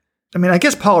 guys, I mean, I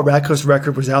guess Paula Radcliffe's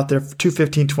record was out there for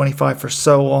 2:15:25 for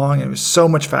so long, and it was so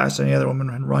much faster than any other woman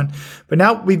had run. But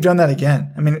now we've done that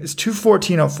again. I mean, it's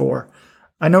 2:14:04.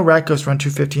 I know Radcliffe's run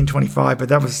 2:15:25, but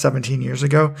that was 17 years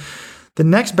ago. The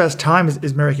next best time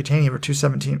is Mary Keitany over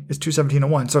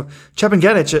 2:17:01. So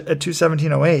Chepngetich at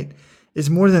 2:17:08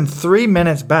 is more than 3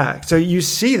 minutes back. So you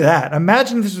see that.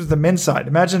 Imagine if this was the men's side.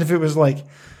 Imagine if it was like,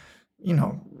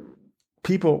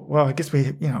 people. Well, I guess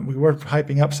we were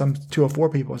hyping up some 204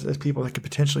 people as people that could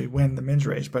potentially win the men's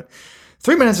race, but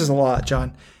 3 minutes is a lot,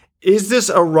 John. Is this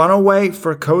a runaway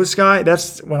for Koska?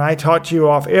 That's when I talked to you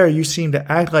off air, you seem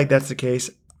to act like that's the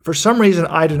case. For some reason,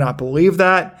 I do not believe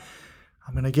that.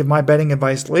 I'm going to give my betting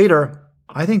advice later.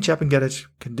 I think Chepngetich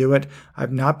can do it.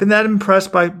 I've not been that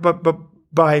impressed by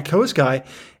Koska.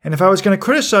 And if I was going to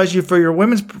criticize you for your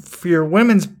women's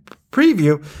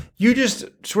preview, you just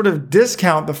sort of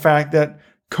discount the fact that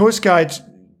Koska,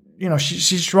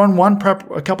 she's run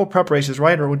a couple prep races,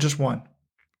 right? Or just one?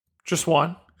 Just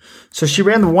one. So she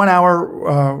ran the 1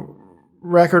 hour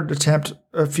record attempt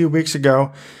a few weeks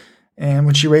ago, and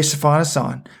when she raced Sifan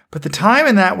Hassan. But the time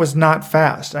in that was not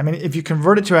fast. I mean, if you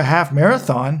convert it to a half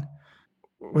marathon,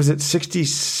 was it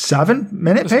 67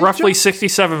 minute pace? Roughly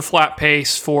 67 flat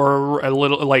pace for a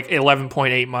little, like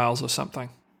 11.8 miles or something.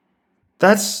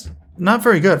 That's not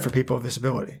very good for people with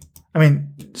disability. I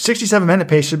mean, 67 minute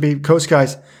pace should be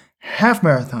Koska's half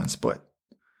marathon split.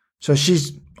 So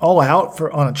she's all out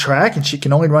on a track, and she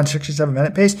can only run 67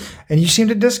 minute pace. And you seem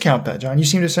to discount that, John. You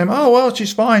seem to say, oh, well,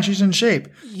 she's fine. She's in shape.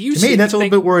 To me, that's a little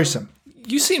bit worrisome.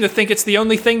 You seem to think it's the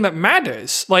only thing that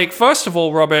matters. Like, first of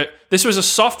all, Robert, this was a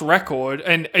soft record,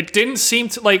 and it didn't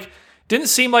seem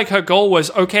like her goal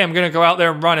was, okay, I'm going to go out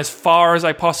there and run as far as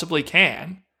I possibly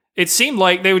can. It seemed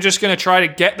like they were just going to try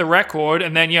to get the record,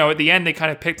 and then, at the end, they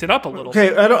kind of picked it up a little.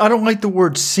 Okay, I don't like the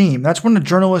word seem. That's when a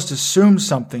journalist assumes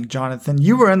something, Jonathan.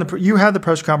 You had the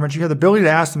press conference. You had the ability to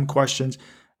ask them questions.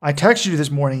 I texted you this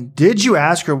morning. Did you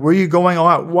ask her, were you going all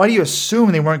out? Why do you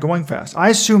assume they weren't going fast? I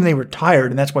assume they were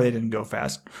tired, and that's why they didn't go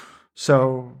fast.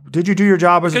 So, did you do your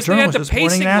job as a journalist this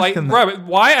morning and ask them that? Robert,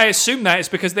 why I assume that is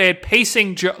because they had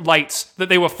pacing lights that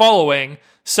they were following,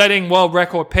 setting world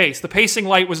record pace. The pacing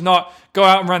light was not go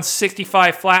out and run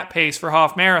 65 flat pace for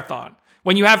half marathon.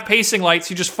 When you have pacing lights,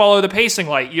 you just follow the pacing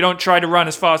light. You don't try to run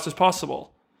as fast as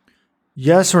possible.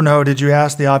 Yes or no, did you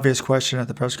ask the obvious question at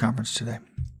the press conference today?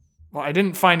 Well, I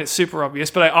didn't find it super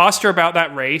obvious, but I asked her about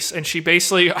that race, and she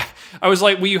basically, I was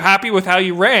like, were you happy with how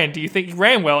you ran? Do you think you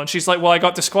ran well? And she's like, well, I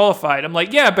got disqualified. I'm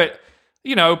like, yeah, but,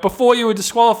 before you were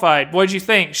disqualified, what did you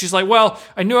think? She's like, well,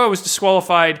 I knew I was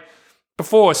disqualified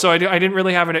before, so I didn't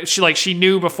really have it. She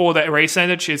knew before the race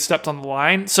ended, she had stepped on the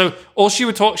line. So all she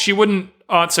would talk, she wouldn't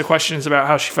answer questions about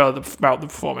how she felt about the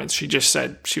performance. She just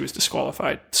said she was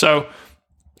disqualified. So,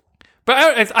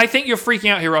 but I think you're freaking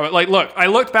out here, Robert. Like, look, I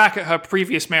looked back at her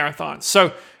previous marathons.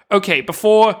 So, okay,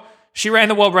 before she ran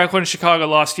the world record in Chicago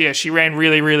last year, she ran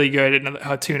really, really good in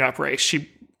her tune-up race. She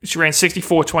ran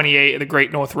 64:28 at the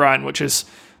Great North Run, which is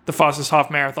the fastest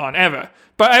half marathon ever.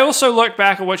 But I also looked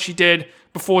back at what she did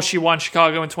before she won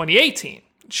Chicago in 2018.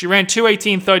 She ran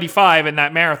 2:18:35 in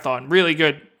that marathon. Really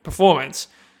good performance.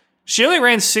 She only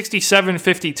ran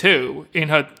 67:52 in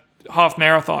her half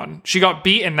marathon. She got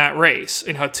beat in that race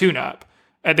in her tune-up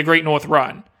at the Great North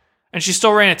Run. And she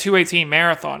still ran a 2:18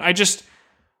 marathon.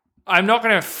 I'm not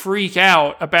going to freak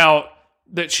out about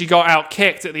that she got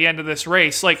out-kicked at the end of this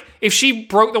race. Like, if she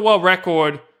broke the world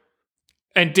record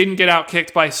and didn't get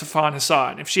out-kicked by Sifan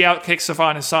Hassan, if she out-kicked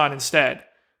Sifan Hassan instead,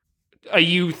 are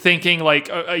you thinking, like,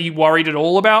 are you worried at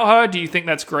all about her? Do you think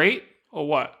that's great? Or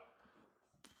what?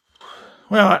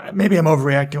 Well, maybe I'm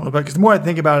overreacting a little bit because the more I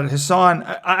think about it, Hassan,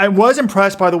 I was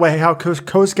impressed by the way how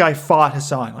Kosgei fought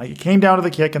Hassan. Like, it came down to the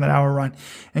kick in that hour run,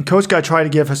 and Kosgei tried to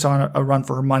give Hassan a run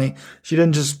for her money. She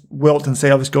didn't just wilt and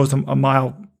say, "Oh, this goes to a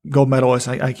mile gold medalist.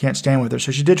 I can't stand with her."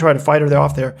 So she did try to fight her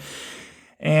off there.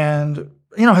 And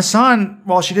Hassan,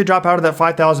 while she did drop out of that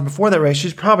 5,000 before that race,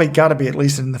 she's probably got to be at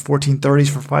least in the 14:30s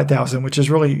for 5,000, which is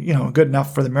really good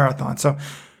enough for the marathon. So.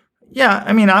 Yeah,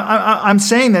 I mean, I'm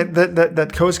saying that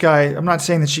Kosgei. I'm not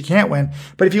saying that she can't win,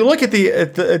 but if you look at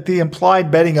the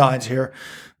implied betting odds here,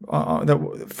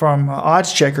 from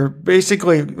Odds Checker,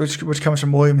 basically, which comes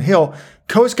from William Hill,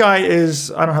 Kosgei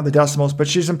is, I don't have the decimals, but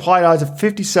she's implied odds of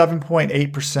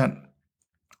 57.8%.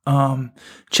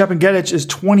 Chepngetich is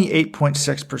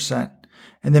 28.6%,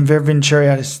 and then Vivian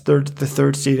Chariot is the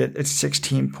third seed at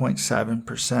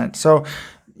 16.7%. So.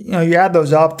 You add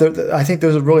those up, I think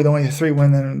those are really the only three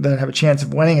women that have a chance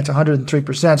of winning. It's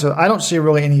 103%. So I don't see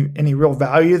really any real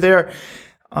value there.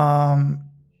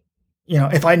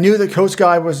 If I knew that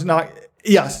Kosgei was not,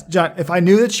 yes, John, if I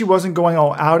knew that she wasn't going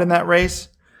all out in that race,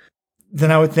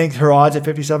 then I would think her odds at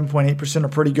 57.8% are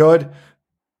pretty good.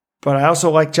 But I also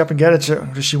like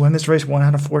Chepngetich. Does she win this race 1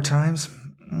 out of 4 times?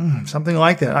 Something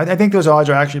like that. I think those odds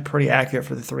are actually pretty accurate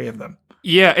for the three of them.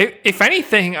 Yeah, if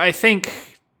anything, I think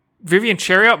Vivian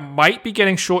Chariot might be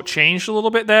getting shortchanged a little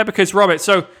bit there because, Robert,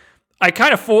 so I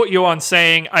kind of fought you on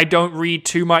saying I don't read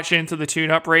too much into the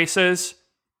tune-up races.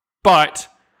 But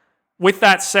with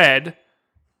that said,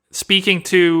 speaking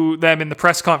to them in the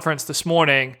press conference this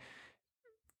morning,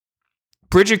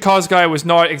 Bridget Kosgei was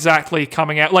not exactly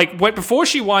coming out. Like, before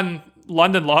she won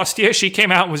London last year, she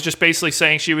came out and was just basically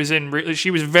saying she was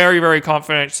very, very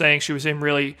confident, saying she was in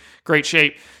really great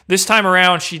shape. This time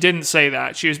around, she didn't say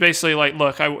that. She was basically like,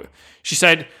 look, she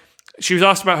said, she was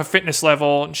asked about her fitness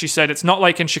level, and she said, it's not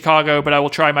like in Chicago, but I will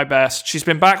try my best. She's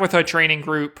been back with her training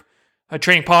group, her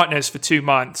training partners for 2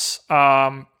 months.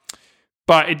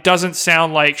 But it doesn't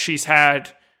sound like she's had,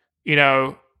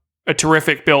 a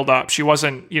terrific build-up. She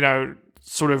wasn't,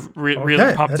 sort of really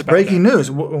pumped that's about breaking that.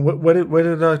 news. What did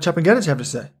Chepngetich have to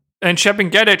say? And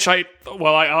Chepngetich,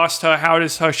 I asked her, how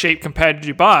does her shape compare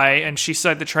to Dubai? And she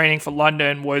said the training for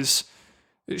London was,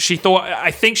 she thought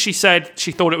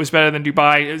it was better than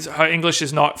Dubai. Her English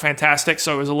is not fantastic,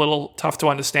 so it was a little tough to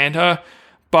understand her.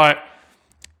 But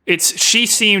she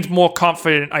seemed more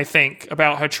confident, I think,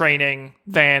 about her training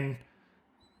than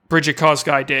Bridget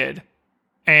Kosgei did.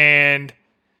 And,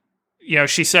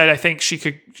 she said, I think she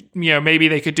could, maybe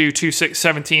they could do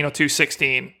 2:17 or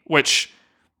 2:16, which,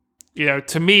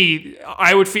 to me,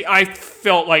 I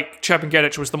felt like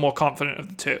Chepngetich was the more confident of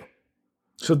the two.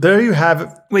 So there you have it.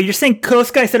 Wait, you're saying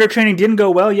Kosgei said her training didn't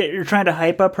go well, yet you're trying to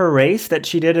hype up her race that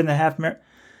she did in the half marathon?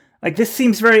 Like, this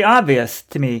seems very obvious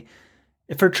to me.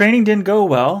 If her training didn't go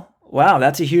well, wow,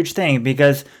 that's a huge thing,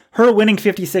 because her winning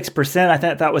 56%, I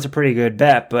thought that was a pretty good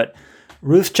bet, but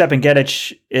Ruth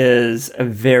Chepngetich is a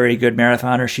very good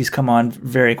marathoner. She's come on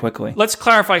very quickly. Let's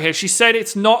clarify here. She said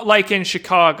it's not like in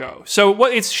Chicago. So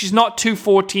she's not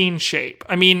 2:14 shape.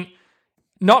 I mean,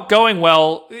 not going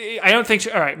well. I don't think.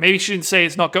 All right, maybe she didn't say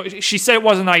it's not going. She said it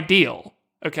wasn't ideal.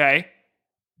 Okay,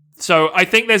 so I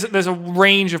think there's a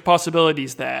range of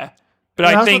possibilities there. But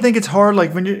I also think it's hard.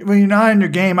 Like when you're not in your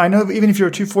game. I know even if you're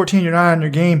a 2:14, you're not in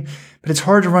your game. But it's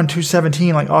hard to run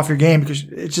 2:17 like off your game because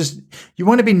it's just, you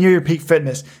want to be near your peak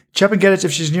fitness. Chepngetich,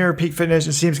 if she's near her peak fitness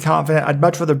and seems confident, I'd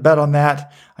much rather bet on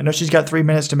that. I know she's got 3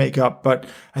 minutes to make up, but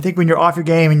I think when you're off your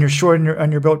game and you're short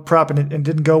on your build prep and it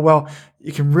didn't go well,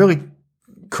 you can really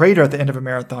crater at the end of a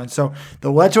marathon. So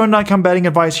the Let's.com betting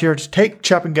advice here is take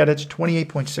Chepngetich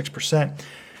 28.6%.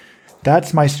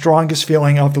 That's my strongest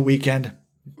feeling of the weekend.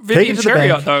 Vivian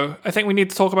Chariot, though, I think we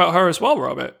need to talk about her as well,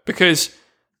 Robert, because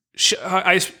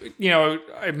I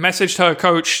messaged her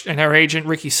coach and her agent,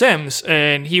 Ricky Sims,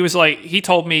 and he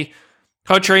told me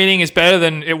her training is better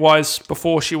than it was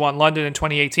before she won London in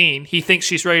 2018. He thinks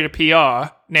she's ready to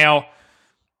PR. Now,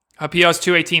 her PR is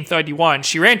 2:18:31.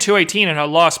 She ran 2:18 in her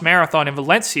last marathon in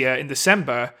Valencia in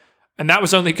December, and that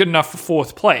was only good enough for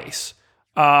fourth place.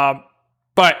 But,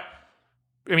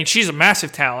 I mean, she's a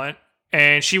massive talent,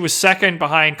 and she was second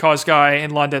behind Kosgei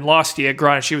in London last year.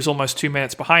 Granted, she was almost 2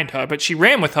 minutes behind her, but she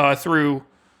ran with her through,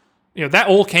 that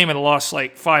all came in the last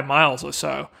 5 miles or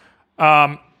so.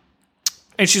 And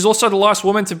she's also the last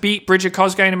woman to beat Bridget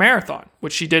Kosgei in a marathon,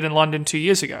 which she did in London 2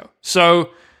 years ago.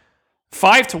 So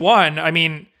 5-1, I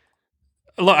mean,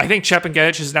 look, I think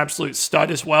Chepngetich is an absolute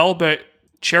stud as well, but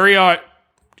Cheruiyot,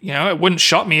 it wouldn't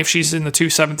shock me if she's in the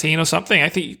 2:17 or something. I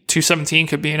think 2:17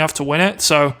 could be enough to win it.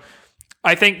 So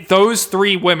I think those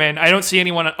three women, I don't see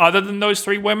anyone other than those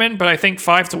three women, but I think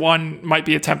 5-1 might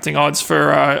be a tempting odds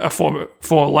for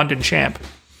for London champ.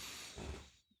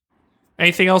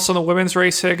 Anything else on the women's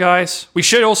race here, guys? We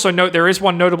should also note there is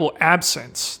one notable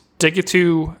absence.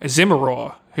 Digatu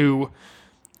Zimmerauer, who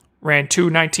ran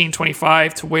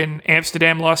 2:19:25 to win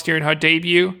Amsterdam last year in her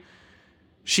debut.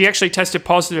 She actually tested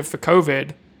positive for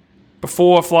COVID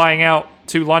before flying out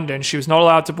to London. She was not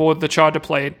allowed to board the charter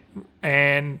plane,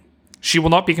 and she will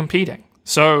not be competing.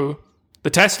 So the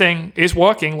testing is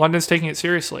working. London's taking it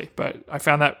seriously, but I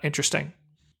found that interesting.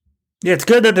 Yeah, it's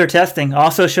good that they're testing.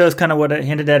 Also shows kind of what I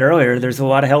hinted at earlier. There's a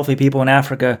lot of healthy people in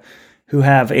Africa who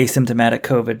have asymptomatic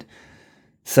COVID.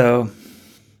 So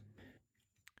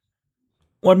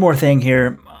one more thing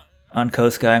here on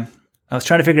Kosgei. I was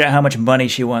trying to figure out how much money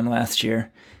she won last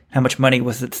year. How much money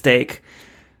was at stake.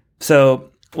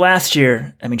 So last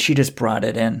year, I mean, she just brought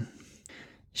it in.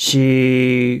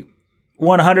 She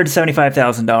won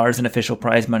 $175,000 in official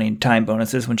prize money and time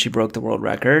bonuses when she broke the world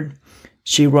record.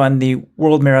 She won the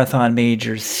World Marathon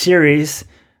Major Series,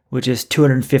 which is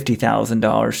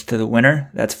 $250,000 to the winner.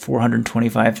 That's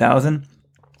 $425,000.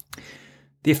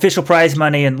 The official prize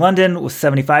money in London was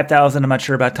 $75,000. I'm not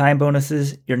sure about time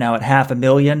bonuses. You're now at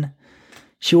 $500,000.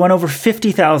 She won over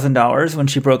 $50,000 when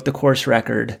she broke the course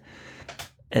record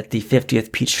at the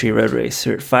 50th Peachtree Road Race.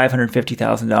 So at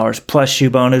 $550,000 plus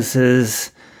shoe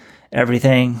bonuses,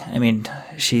 everything. I mean,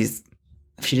 if she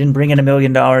didn't bring in $1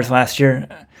 million last year,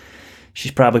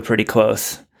 she's probably pretty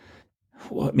close.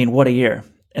 I mean, what a year.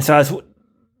 And so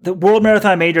the World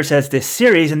Marathon Majors has this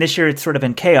series, and this year it's sort of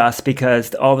in chaos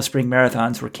because all the spring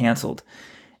marathons were canceled.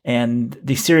 And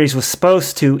the series was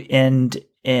supposed to end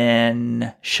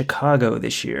in Chicago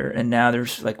this year, and now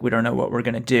there's we don't know what we're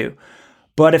going to do.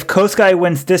 But if Kosgei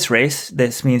wins this race,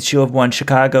 this means she'll have won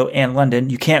Chicago and London.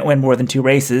 You can't win more than 2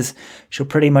 races. She'll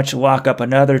pretty much lock up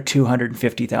another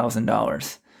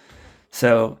 $250,000.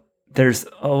 So there's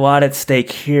a lot at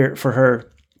stake here for her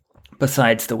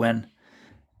besides the win.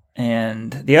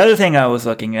 And the other thing I was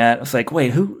looking at, I was like,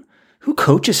 wait, who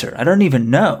coaches her? I don't even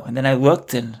know. And then I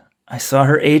looked and I saw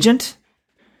her agent,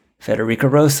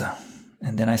 Federica Rosa.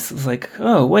 And then I was like,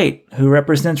 oh, wait, who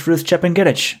represents Ruth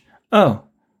Chepngetich? Oh,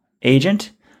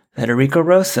 agent Federica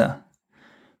Rosa.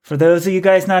 For those of you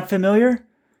guys not familiar,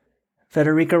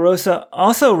 Federica Rosa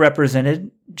also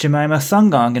represented Jemima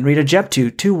Sungong and Rita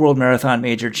Jeptu, 2 World Marathon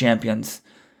Major champions,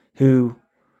 who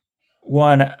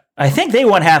won, I think they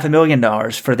won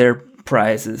 $500,000 for their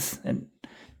prizes, and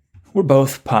were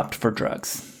both popped for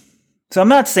drugs. So I'm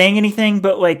not saying anything,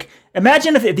 but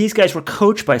imagine if these guys were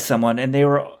coached by someone and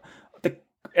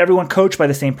everyone coached by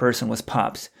the same person was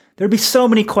popped. There'd be so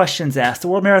many questions asked. The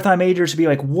World Marathon Majors would be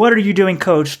like, what are you doing,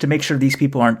 coach, to make sure these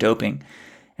people aren't doping?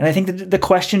 And I think that the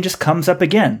question just comes up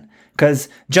again. Because,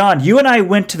 John, you and I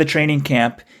went to the training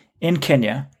camp in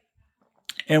Kenya,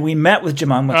 and we met with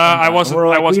Jemima. I wasn't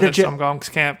at Sungong's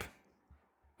camp.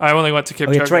 I only went to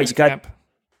Kipchoge's camp.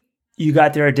 You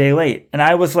got there a day late. And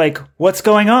I was like, what's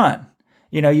going on?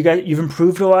 You've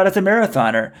improved a lot as a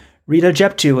marathoner. Rita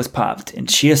Jeptu was popped, and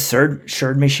she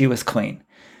assured me she was clean.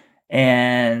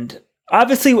 And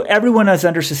obviously, everyone is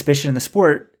under suspicion in the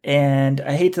sport, and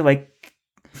I hate to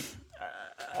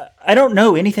I don't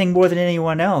know anything more than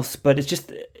anyone else, but it's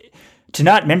just to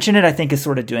not mention it, I think, is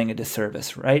sort of doing a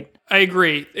disservice, right? I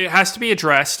agree. It has to be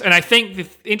addressed, and I think the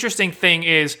interesting thing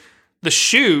is the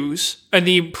shoes and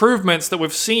the improvements that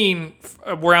we've seen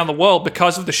around the world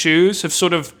because of the shoes have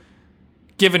sort of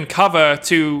given cover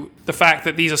to the fact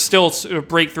that these are still sort of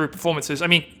breakthrough performances. I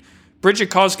mean, Bridget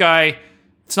Kosgei,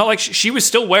 it's not like she was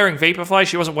still wearing Vaporfly.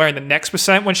 She wasn't wearing the Next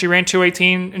Percent when she ran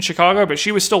 2:18 in Chicago, but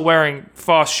she was still wearing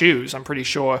fast shoes, I'm pretty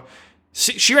sure.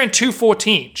 She ran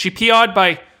 2:14. She PR'd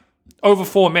by over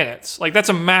 4 minutes. Like, that's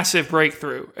a massive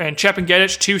breakthrough. And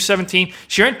Chepngetich, 2:17.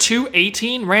 She ran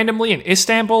 2:18 randomly in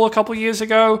Istanbul a couple years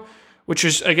ago, which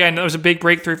was, again, that was a big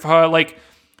breakthrough for her. Like,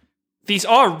 these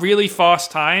are really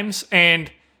fast times,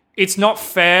 and it's not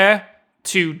fair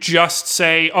to just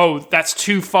say, oh, that's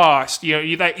too fast.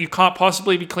 You can't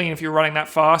possibly be clean if you're running that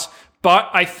fast. But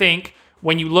I think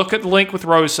when you look at the link with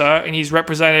Rosa, and he's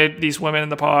represented these women in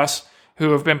the past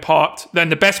who have been popped, then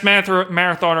the best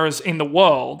marathoners in the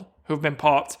world who have been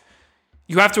popped,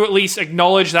 you have to at least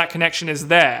acknowledge that connection is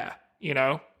there,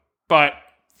 But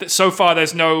so far,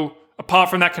 there's no, apart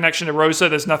from that connection to Rosa,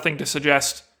 there's nothing to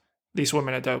suggest these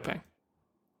women are doping.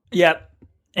 Yep.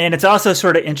 And it's also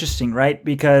sort of interesting, right?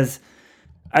 Because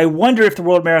I wonder if the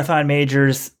World Marathon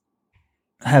Majors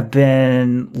have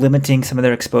been limiting some of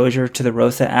their exposure to the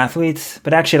Rosa athletes,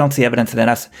 but actually I don't see evidence of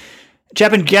that.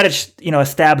 Chepngetich,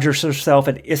 established herself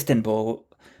at Istanbul.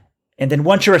 And then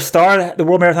once you're a star, the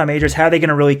World Marathon Majors, how are they going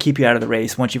to really keep you out of the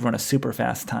race once you've run a super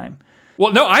fast time?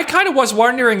 Well, no, I kind of was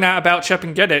wondering that about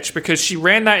Chepngetich because she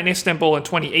ran that in Istanbul in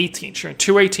 2018. She ran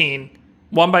 2:18,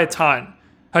 won by a ton.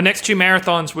 Her next two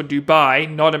marathons were Dubai,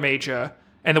 not a major,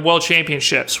 and the World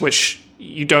Championships, which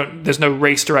there's no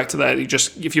race direct to that.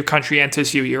 If your country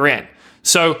enters you, you're in.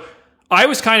 So I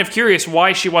was kind of curious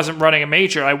why she wasn't running a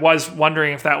major. I was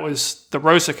wondering if that was the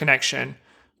Rosa connection,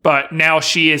 but now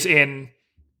she is in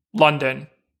London.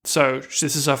 So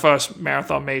this is her first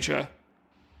marathon major.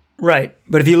 Right.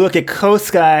 But if you look at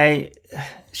Kosgei,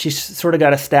 she sort of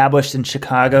got established in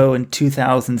Chicago in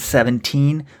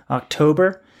 2017,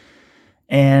 October.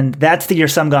 And that's the year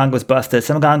Sumgong was busted.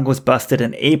 Sumgong was busted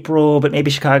in April, but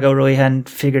maybe Chicago really hadn't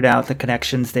figured out the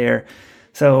connections there.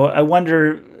 So I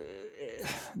wonder,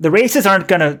 the races aren't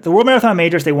going to, the World Marathon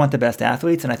Majors, they want the best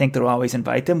athletes, and I think they'll always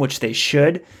invite them, which they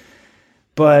should.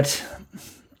 But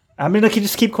I'm going to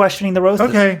just keep questioning the Roses.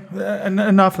 Okay,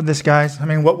 enough of this, guys. I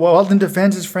mean, Weldon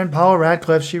defends his friend Paula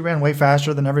Radcliffe. She ran way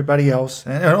faster than everybody else.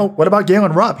 And what about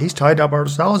Galen Rupp? He's tied to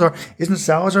Alberto Salazar. Isn't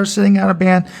Salazar sitting out of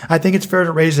band? I think it's fair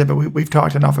to raise it, but we've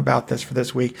talked enough about this for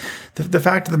this week. The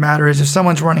fact of the matter is, if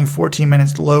someone's running 14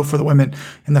 minutes low for the women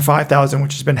in the 5,000,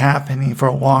 which has been happening for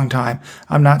a long time,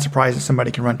 I'm not surprised that somebody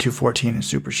can run 2:14 in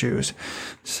super shoes.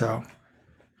 So,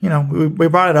 we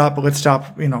brought it up, but let's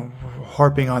stop,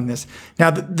 harping on this.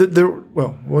 Now,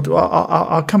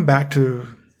 I'll come back to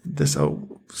this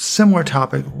similar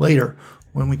topic later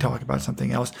when we talk about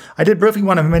something else. I did briefly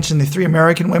want to mention the three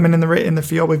American women in the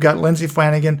field. We've got Lindsay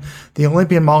Flanagan, the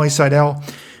Olympian Molly Seidel.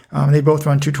 They both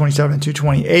run 2:27 and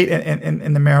 2:28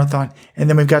 in the marathon. And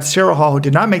then we've got Sarah Hall, who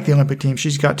did not make the Olympic team.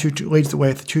 She's got leads the way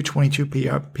at the 2:22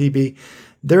 PB.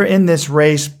 They're in this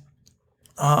race.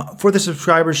 For the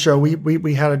subscribers show,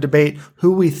 we had a debate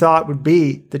who we thought would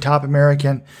be the top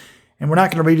American, and we're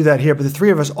not going to redo that here, but the three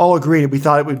of us all agreed we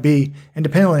thought it would be,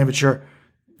 independently of it, sure,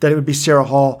 that it would be Sarah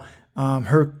Hall.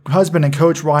 Her husband and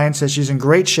coach Ryan says she's in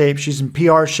great shape. She's in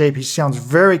PR shape. He sounds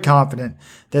very confident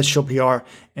that she'll PR.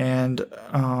 And,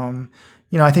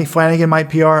 I think Flanagan might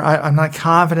PR. I'm not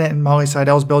confident in Molly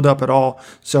Seidel's build-up at all.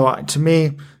 So to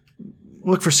me,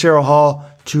 look for Sarah Hall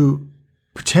to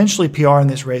potentially PR in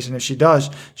this race, and if she does,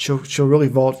 she'll really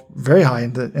vault very high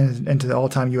into the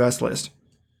all-time U.S. list.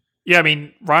 Yeah, I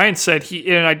mean, Ryan said he,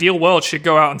 in an ideal world, should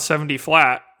go out on 70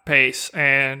 flat pace,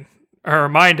 and a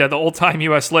reminder, the all-time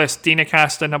U.S. list, Dina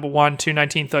Casta, number 1,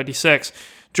 2:19.36,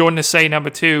 Jordan Asay, number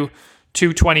 2,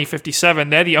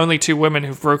 2:20.57. They're the only two women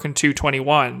who've broken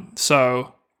 2:21,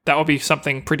 so that will be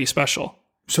something pretty special.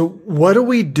 So what do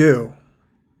we do?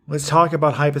 Let's talk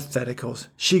about hypotheticals.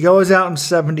 She goes out in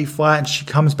 70 flat and she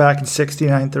comes back in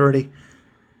 69.30.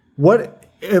 What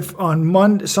if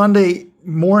on Sunday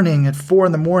morning at 4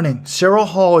 a.m, Sarah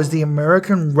Hall is the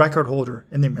American record holder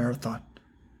in the marathon?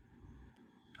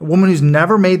 A woman who's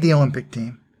never made the Olympic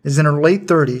team, is in her late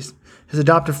 30s, has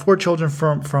adopted 4 children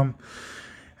from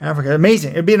Africa.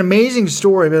 Amazing. It'd be an amazing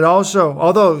story, but also,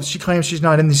 although she claims she's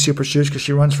not in these super shoes because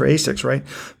she runs for ASICS, right?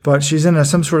 But she's in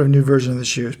some sort of new version of the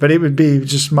shoes. But it would be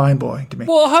just mind-blowing to me.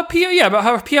 Well, her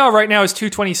PR right now is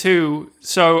 2:22,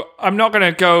 so I'm not going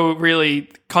to go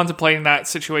really contemplating that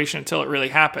situation until it really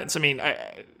happens. I mean,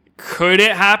 could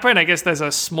it happen? I guess there's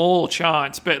a small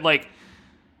chance, but I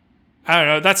don't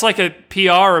know. That's like a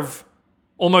PR of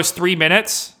almost 3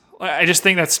 minutes. I just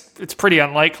think it's pretty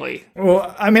unlikely.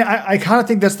 Well, I mean, I kind of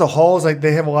think that's the Halls. Like,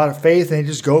 they have a lot of faith and they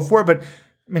just go for it. But,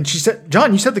 I mean, she said,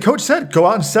 John, the coach said, go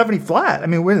out in 70 flat. I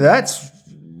mean,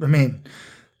 the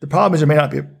problem is there may not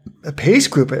be a pace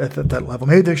group at that level.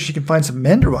 Maybe she can find some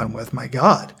men to run with. My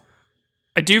God.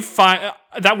 I do find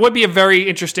that would be a very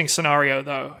interesting scenario,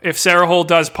 though. If Sarah Hall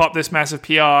does pop this massive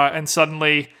PR and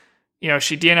suddenly,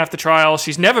 she DNF the trial,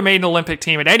 she's never made an Olympic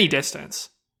team at any distance.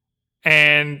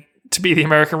 and to be the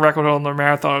American record holder in the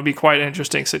marathon would be quite an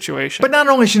interesting situation. But not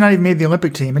only she not even made the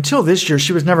Olympic team, until this year,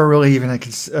 she was never really even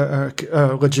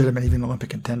a legitimate even Olympic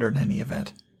contender in any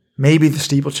event. Maybe the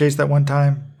steeplechase that one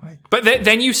time. But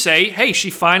then you say, hey, she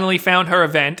finally found her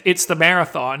event. It's the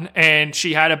marathon, and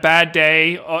she had a bad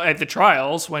day at the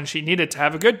trials when she needed to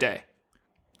have a good day.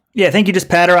 Yeah, I think you just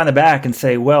pat her on the back and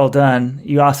say, well done.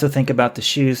 You also think about the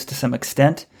shoes to some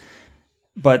extent.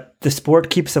 But the sport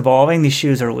keeps evolving. These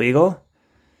shoes are legal.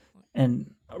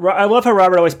 And I love how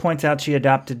Robert always points out she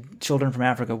adopted children from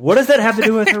Africa. What does that have to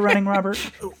do with her running, Robert?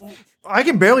 I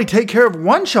can barely take care of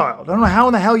one child. I don't know how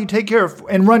in the hell you take care of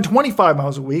and run 25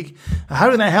 miles a week. How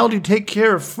in the hell do you take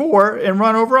care of 4 and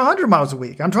run over 100 miles a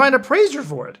week? I'm trying to praise her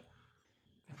for it.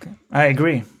 Okay, I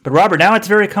agree. But Robert, now it's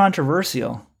very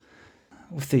controversial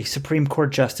with the Supreme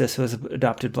Court justice who has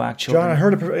adopted black children. John, I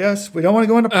heard it. Yes, we don't want to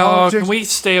go into politics. Can we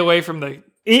stay away from the...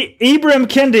 Ibram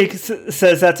Kendi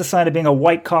says that's a sign of being a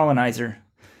white colonizer.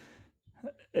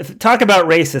 Talk about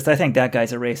racist. I think that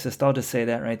guy's a racist. I'll just say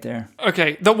that right there.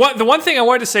 Okay. The one thing I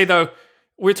wanted to say, though,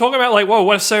 we're talking about, like, whoa,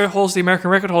 what if Sarah Hall's the American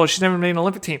record holder? She's never made an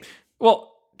Olympic team.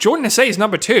 Well, Jordan Hasay is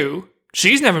number 2.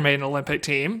 She's never made an Olympic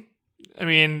team. I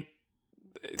mean,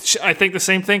 I think the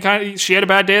same thing. She had a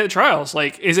bad day at the trials.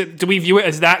 Like, do we view it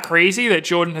as that crazy that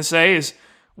Jordan Hasay is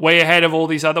way ahead of all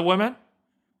these other women?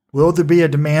 Will there be a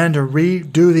demand to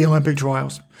redo the Olympic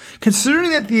trials?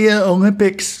 Considering that the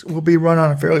Olympics will be run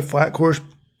on a fairly flat course,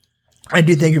 I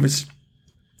do think it was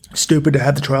stupid to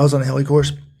have the trials on a hilly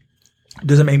course. It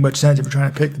doesn't make much sense if you're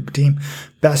trying to pick the team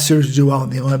best suited to do well in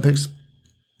the Olympics.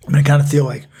 I mean, I kind of feel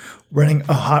like running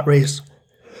a hot race.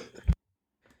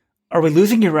 Are we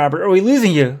losing you, Robert? Are we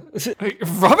losing you?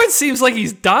 Robert seems like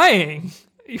he's dying.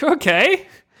 You okay?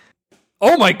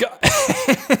 Oh my God.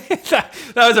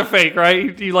 that was a fake,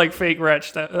 right? You like fake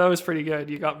retch. That was pretty good.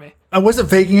 You got me. I wasn't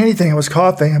faking anything. I was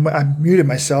coughing. I muted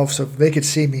myself so they could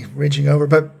see me reaching over.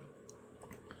 But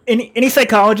any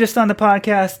psychologist on the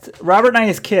podcast? Robert and I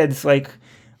as kids, like,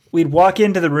 we'd walk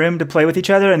into the room to play with each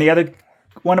other and the other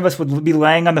one of us would be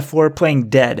laying on the floor playing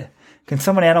dead. Can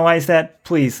someone analyze that,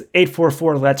 please?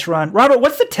 844 Let's Run. Robert,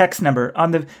 what's the text number?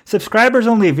 On the subscribers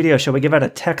only video show, we give out a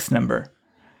text number.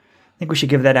 I think we should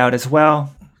give that out as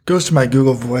well. Goes to my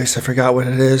Google Voice. I forgot what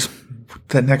it is.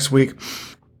 That next week.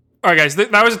 All right, guys.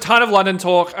 That was a ton of London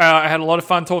talk. I had a lot of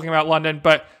fun talking about London,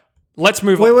 but let's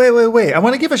move on. Wait. I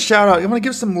want to give a shout out. I want to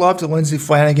give some love to Lindsay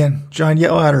Flanagan. John,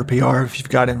 yell out her PR if you've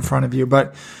got it in front of you.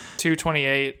 But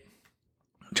 228.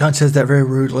 John says that very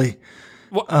rudely.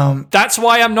 Well, that's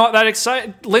why I'm not that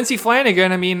excited. Lindsay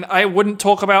Flanagan, I mean, I wouldn't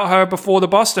talk about her before the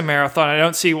Boston Marathon. I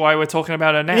don't see why we're talking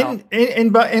about her now.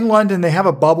 In London, they have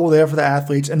a bubble there for the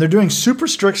athletes, and they're doing super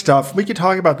strict stuff. We could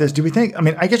talk about this. Do we think, I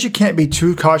mean, I guess you can't be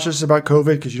too cautious about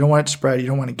COVID because you don't want it to spread. You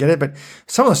don't want to get it. But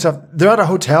some of the stuff, they're at a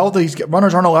hotel. These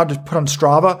runners aren't allowed to put on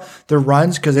Strava their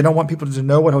runs because they don't want people to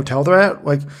know what hotel they're at.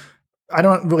 Like, I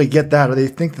don't really get that. Or they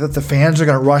think that the fans are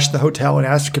going to rush the hotel and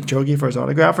ask Kipchoge for his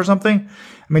autograph or something.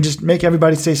 I mean, just make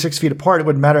everybody stay 6 feet apart. It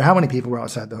wouldn't matter how many people were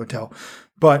outside the hotel.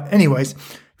 But anyways,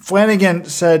 Flanagan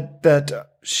said that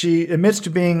she admits to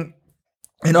being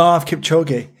in awe of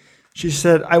Kipchoge. She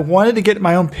said, I wanted to get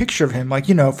my own picture of him, like,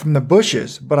 you know, from the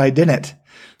bushes, but I didn't.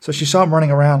 So she saw him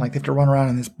running around, like they have to run around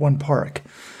in this one park.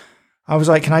 I was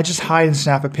like, can I just hide and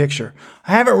snap a picture?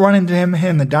 I haven't run into him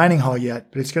in the dining hall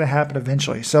yet, but it's going to happen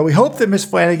eventually. So we hope that Miss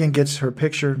Flanagan gets her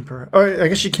picture. Or I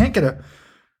guess she can't get a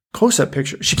close-up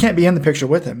picture. She can't be in the picture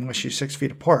with him unless she's 6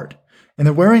 feet apart. And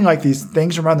they're wearing like these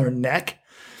things around their neck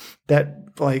that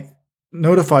like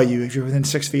notify you if you're within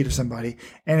 6 feet of somebody.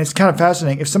 And it's kind of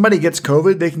fascinating. If somebody gets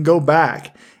COVID, they can go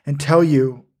back and tell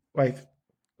you like,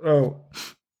 oh,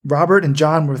 Robert and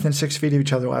John were within 6 feet of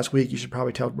each other last week. You should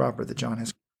probably tell Robert that John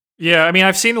has. Yeah, I mean,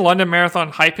 I've seen the London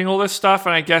Marathon hyping all this stuff,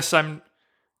 and I guess I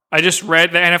just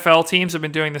read the NFL teams have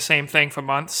been doing the same thing for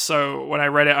months. So when I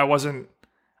read it,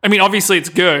 I mean, obviously it's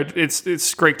good.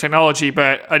 It's great technology,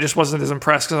 but I just wasn't as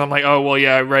impressed because I'm like, oh, well,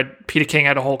 yeah, I read Peter King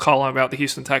had a whole column about the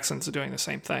Houston Texans doing the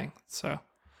same thing. So,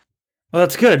 well,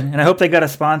 that's good. And I hope they got a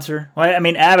sponsor. Well, I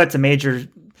mean, Abbott's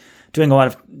doing a lot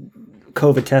of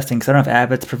COVID testing. So I don't know if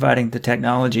Abbott's providing the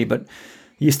technology, but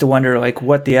used to wonder like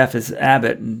what the F is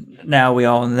Abbott, and now we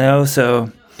all know.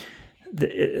 So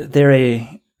they're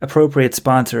a appropriate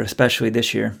sponsor, especially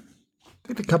this year. I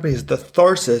think the company is the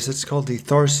Tharsis. It's called the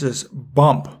Tharsis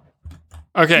Bump.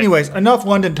 Okay. Anyways, enough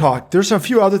London talk. There's a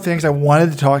few other things I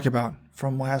wanted to talk about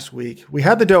from last week. We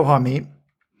had the Doha meet.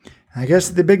 I guess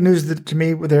the big news to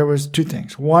me there was two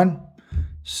things. One,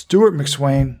 Stuart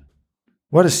McSwain.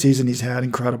 What a season he's had.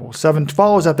 Incredible.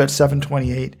 Follows up that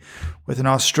 7:28 with an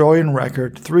Australian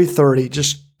record, 3:30.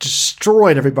 Just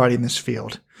destroyed everybody in this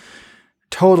field.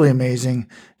 Totally amazing.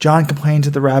 John complains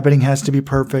that the rabbiting has to be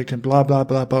perfect and blah, blah,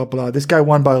 blah, blah, blah. This guy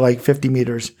won by like 50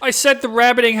 meters. I said the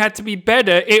rabbiting had to be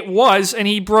better. It was, and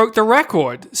he broke the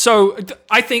record. So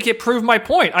I think it proved my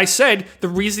point. I said the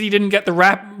reason he didn't get the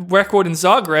record in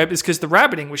Zagreb is because the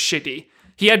rabbiting was shitty.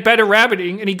 He had better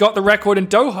rabbiting, and he got the record in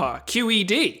Doha.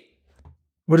 QED.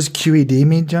 What does QED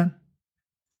mean, John?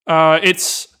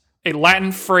 It's a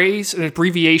Latin phrase, an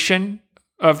abbreviation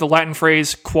of the Latin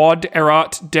phrase quod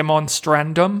erat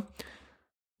demonstrandum,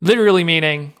 literally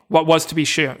meaning what was to be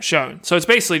shown. So it's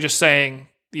basically just saying,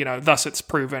 thus it's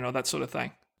proven or that sort of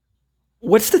thing.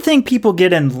 What's the thing people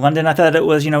get in London? I thought it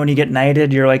was, when you get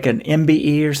knighted, you're like an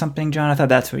MBE or something, John. I thought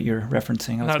that's what you're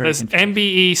referencing. No, there's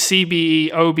MBE,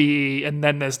 CBE, OBE, and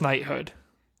then there's knighthood.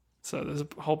 So there's a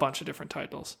whole bunch of different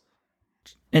titles.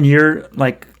 And you're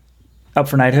like up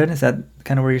for knighthood? Is that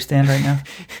kind of where you stand right now?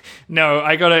 No,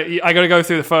 I gotta go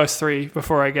through the first three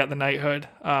before I get the knighthood.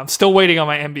 Still waiting on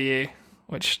my MBE,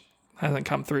 which hasn't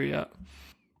come through yet.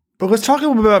 But let's talk a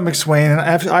little bit about McSwain.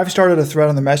 I've started a thread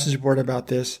on the message board about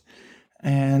this.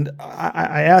 And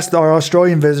I asked our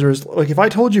Australian visitors, like, if I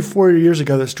told you 4 years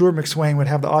ago that Stuart McSwain would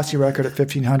have the Aussie record at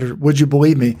 1,500, would you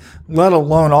believe me? Let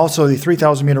alone also the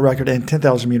 3,000 meter record and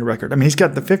 10,000 meter record. I mean, he's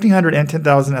got the 1,500 and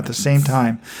 10,000 at the same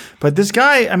time. But this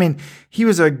guy, I mean, he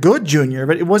was a good junior,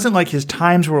 but it wasn't like his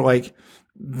times were like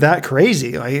that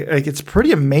crazy. Like it's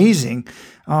pretty amazing.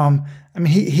 I mean,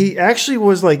 he actually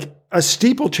was like a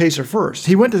steeplechaser first.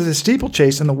 He went to the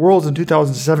steeplechase in the Worlds in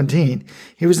 2017.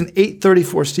 He was an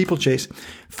 8:34 steeplechase.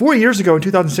 4 years ago in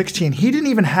 2016, he didn't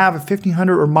even have a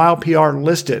 1,500 or mile PR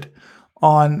listed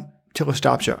on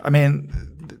Telestopcha. I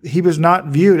mean, he was not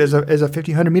viewed as a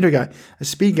 1,500 meter guy, a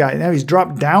speed guy. Now he's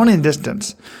dropped down in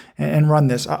distance and run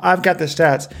this. I've got the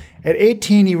stats. At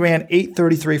 18, he ran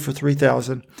 8:33 for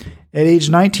 3,000. At age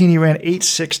 19, he ran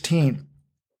 8:16.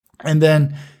 And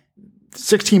then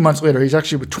 16 months later, he's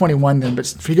actually with 21 then, but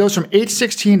he goes from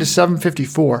 8:16 to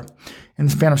 7:54 in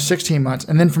the span of 16 months,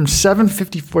 and then from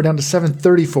 7:54 down to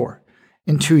 7:34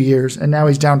 in 2 years, and now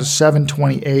he's down to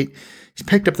 7:28. He's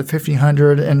picked up the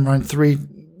 1,500 and run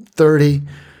 3:30.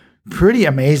 Pretty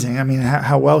amazing. I mean,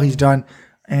 how well he's done.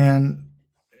 And,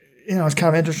 it's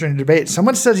kind of interesting to debate.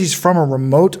 Someone says he's from a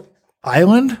remote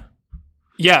island.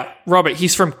 Yeah, Robert,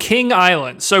 he's from King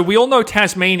Island. So we all know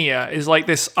Tasmania is like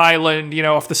this island,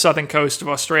 off the southern coast of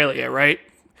Australia, right?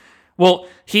 Well,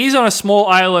 he's on a small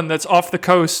island that's off the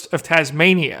coast of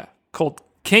Tasmania called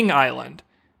King Island.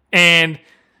 And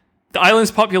the island's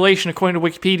population, according to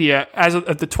Wikipedia, as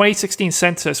of the 2016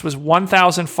 census, was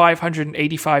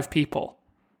 1,585 people.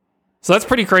 So that's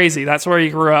pretty crazy. That's where he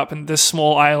grew up, in this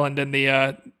small island in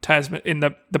the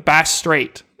the Bass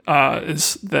Strait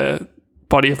is the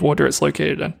body of water it's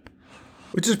located in.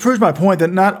 Which just proves my point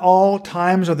that not all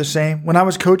times are the same. When I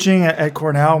was coaching at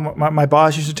Cornell, my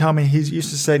boss used to tell me, he used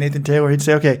to say, Nathan Taylor, he'd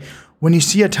say, okay, when you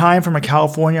see a time from a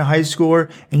California high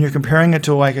schooler and you're comparing it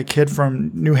to like a kid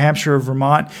from New Hampshire or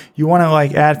Vermont, you want to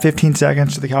like add 15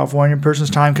 seconds to the California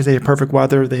person's time because they have perfect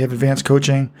weather, they have advanced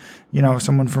coaching.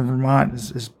 Someone from Vermont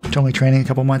is only training a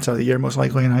couple months out of the year, most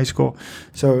likely in high school.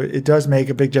 So it does make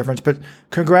a big difference. But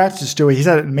congrats to Stewie. He's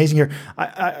had an amazing year.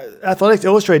 Athletics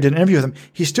Illustrated did an interview with him.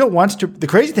 He still wants to. The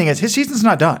crazy thing is his season's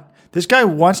not done. This guy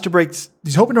wants to break.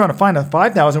 He's hoping to find a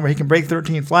 5,000 where he can break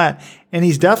 13 flat, and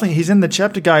he's in the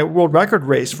Cheptegei world record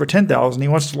race for 10,000. He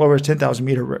wants to lower his 10,000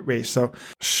 meter race. So,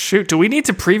 shoot, do we need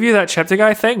to preview that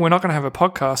Cheptegei thing? We're not going to have a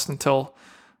podcast until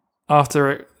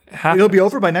after it happens. It'll be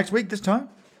over by next week. This time.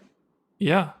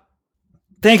 Yeah.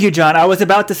 Thank you, John. I was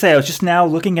about to say, I was just now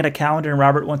looking at a calendar, and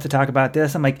Robert wants to talk about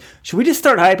this. I'm like, should we just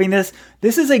start hyping this?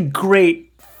 This is a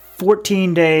great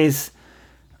 14 days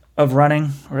of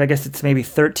running, or I guess it's maybe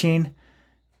 13.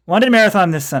 London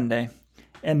Marathon this Sunday.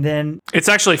 And then it's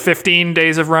actually 15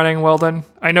 days of running, Weldon.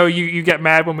 I know you get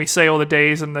mad when we say all the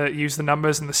days and use the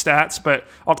numbers and the stats, but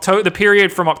the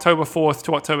period from October 4th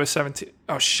to October 17th.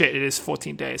 Oh shit, it is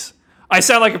 14 days. I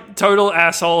sound like a total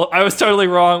asshole. I was totally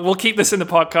wrong. We'll keep this in the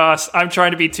podcast. I'm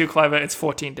trying to be too clever. It's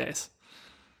 14 days.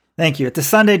 Thank you. It's a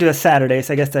Sunday to a Saturday,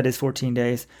 so I guess that is 14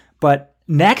 days. But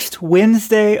next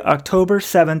Wednesday, October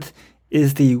 7th,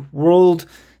 is the world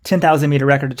 10,000 meter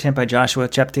record attempt by Joshua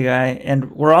Cheptegei. And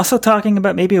we're also talking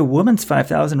about maybe a women's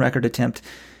 5,000 record attempt.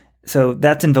 So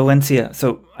that's in Valencia.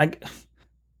 So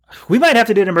we might have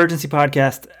to do an emergency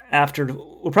podcast after.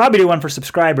 We'll probably do one for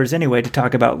subscribers anyway to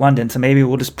talk about London. So maybe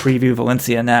we'll just preview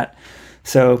Valencia and that.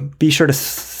 So be sure to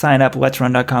sign up,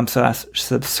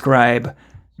 letsrun.com/subscribe.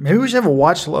 Maybe we should have a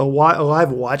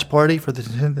live watch party for the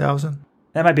 10,000.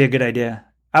 That might be a good idea.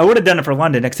 I would have done it for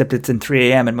London, except it's in 3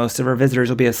 a.m. and most of our visitors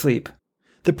will be asleep.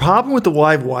 The problem with the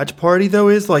live watch party, though,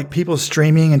 is like people's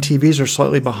streaming and TVs are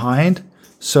slightly behind.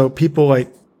 So people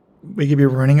like, we could be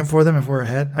running it for them if we're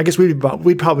ahead. I guess we'd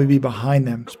probably be behind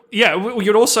them. Yeah,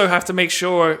 you'd also have to make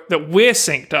sure that we're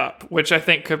synced up, which I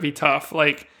think could be tough.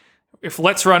 Like, if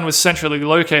Let's Run was centrally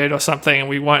located or something and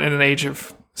we weren't in an age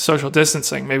of social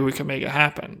distancing, maybe we could make it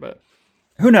happen. But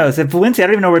who knows? If Valencia, I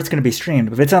don't even know where it's going to be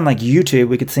streamed. If it's on like YouTube,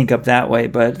 we could sync up that way.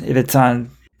 But if it's on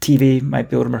TV,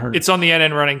 might be able to hurt. It's on the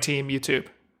NN Running Team YouTube.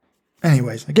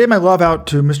 Anyways, I gave my love out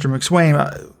to Mr.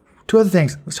 McSwain. Two other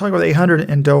things. Let's talk about the 800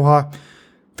 in Doha.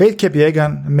 Faith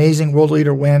Kipyegon, amazing world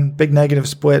leader win, big negative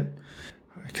split.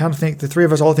 I kind of think the three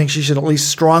of us all think she should at least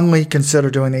strongly consider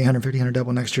doing the 800, 1500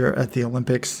 double next year at the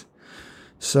Olympics.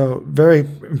 So very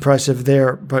impressive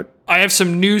there. But I have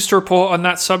some news to report on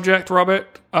that subject,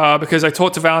 Robert, because I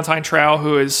talked to Valentine Trow,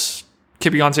 who is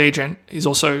Kipyegon's agent. He's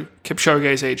also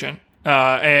Kipchoge's agent.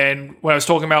 And when I was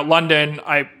talking about London,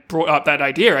 I brought up that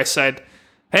idea. I said,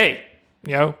 hey,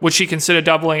 would she consider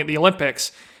doubling at the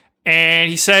Olympics? And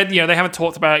he said, they haven't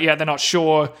talked about it yet. They're not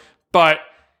sure. But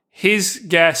his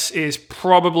guess is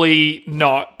probably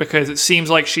not, because it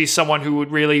seems like she's someone who would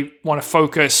really want to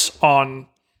focus on...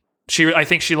 I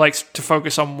think she likes to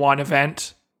focus on one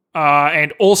event.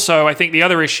 And also, I think the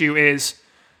other issue is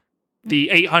the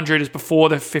 800 is before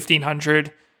the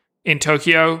 1500 in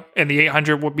Tokyo, and the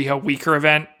 800 would be her weaker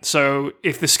event. So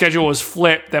if the schedule was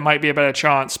flipped, there might be a better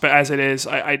chance. But as it is,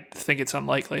 I think it's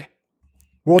unlikely.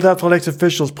 World Athletics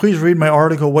officials, please read my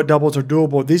article, What Doubles Are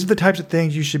Doable. These are the types of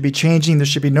things you should be changing. There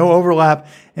should be no overlap.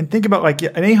 And think about, like,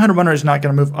 an 800 runner is not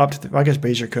going to move up to I guess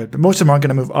Bezier could, but most of them aren't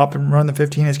going to move up and run the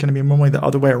 15. It's going to be normally the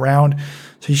other way around.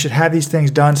 So you should have these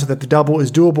things done so that the double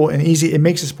is doable and easy. It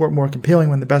makes the sport more compelling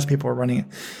when the best people are running it.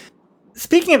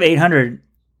 Speaking of 800,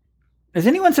 is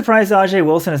anyone surprised Ajay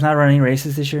Wilson is not running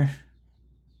races this year?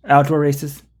 Outdoor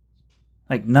races?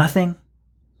 Like nothing?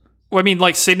 Well, I mean,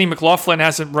 like Sydney McLaughlin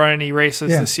hasn't run any races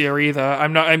this year either.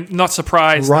 I'm not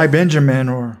surprised. Rai Benjamin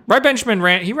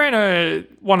ran a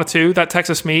 1 or 2, that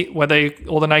Texas meet where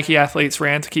all the Nike athletes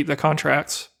ran to keep their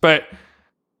contracts. But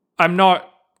I'm not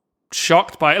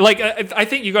shocked by it. Like, I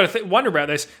think you got to wonder about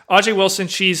this. Ajay Wilson,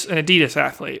 she's an Adidas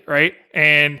athlete, right?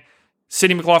 And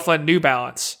Sydney McLaughlin, New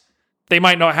Balance. They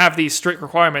might not have these strict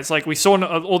requirements. Like we saw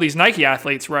all these Nike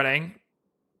athletes running.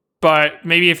 But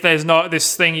maybe if there's not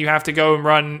this thing you have to go and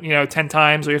run, 10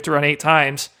 times or you have to run 8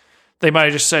 times, they might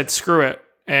have just said, screw it,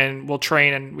 and we'll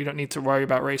train and we don't need to worry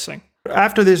about racing.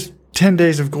 After this 10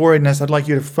 days of gloriness, I'd like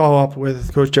you to follow up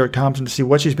with Coach Derek Thompson to see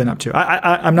what she's been up to.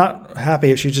 I'm not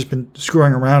happy if she's just been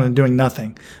screwing around and doing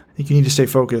nothing. I think you need to stay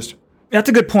focused. That's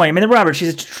a good point. I mean, Robert,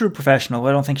 she's a true professional.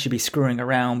 I don't think she'd be screwing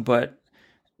around, but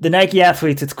the Nike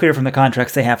athletes, it's clear from the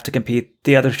contracts they have to compete.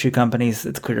 The other shoe companies,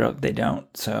 it's clear they don't.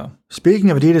 So, speaking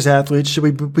of Adidas athletes, should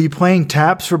we be playing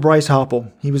taps for Bryce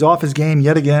Hoppel? He was off his game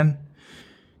yet again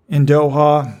in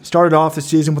Doha. Started off the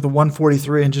season with a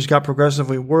 143 and just got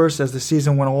progressively worse as the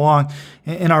season went along.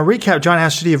 In our recap, John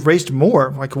asked, should he have raced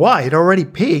more? Like, why? He'd already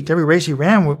peaked. Every race he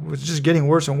ran was just getting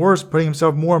worse and worse, putting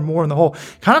himself more and more in the hole.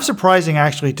 Kind of surprising,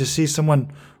 actually, to see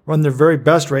someone run their very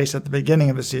best race at the beginning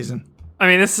of the season. I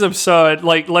mean, this is absurd.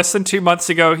 Like, less than 2 months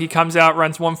ago, he comes out,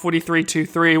 runs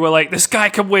 143.23. We're like, this guy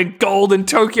can win gold in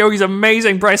Tokyo. He's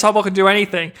amazing. Bryce Hoppel can do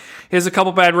anything. Here's a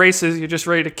couple bad races. You're just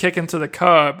ready to kick him to the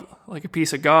curb like a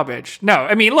piece of garbage. No,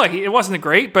 I mean, look, it wasn't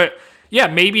great, but yeah,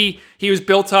 maybe he was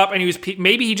built up and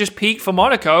maybe he just peaked for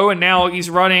Monaco and now he's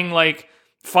running like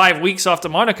 5 weeks after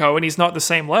Monaco and he's not the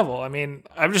same level. I mean,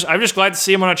 I'm just glad to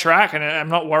see him on a track and I'm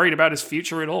not worried about his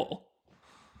future at all.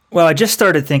 Well, I just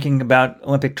started thinking about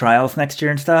Olympic trials next year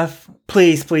and stuff.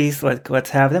 Please, let's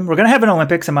have them. We're going to have an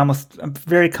Olympics. I'm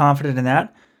very confident in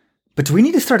that. But do we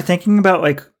need to start thinking about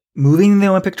like moving the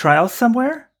Olympic trials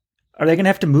somewhere? Are they going to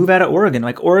have to move out of Oregon?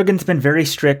 Like Oregon's been very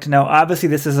strict. Now, obviously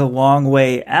this is a long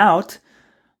way out,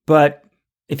 but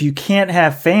if you can't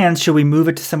have fans, should we move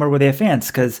it to somewhere where they have fans?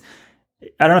 Because I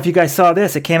don't know if you guys saw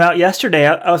this. It came out yesterday.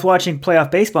 I was watching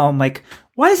playoff baseball. I'm like,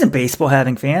 why isn't baseball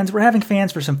having fans? We're having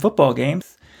fans for some football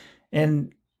games.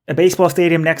 And a baseball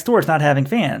stadium next door is not having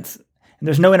fans. And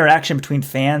there's no interaction between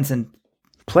fans and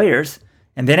players.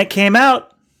 And then it came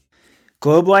out,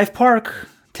 Globe Life Park,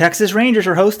 Texas Rangers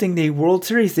are hosting the World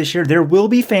Series this year. There will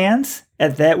be fans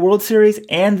at that World Series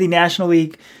and the National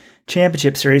League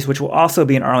Championship Series, which will also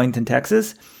be in Arlington,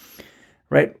 Texas,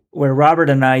 right where Robert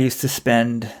and I used to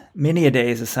spend many a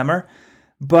days this summer.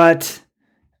 But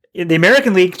the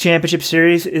American League Championship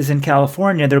Series is in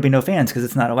California. There will be no fans because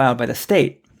it's not allowed by the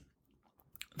state.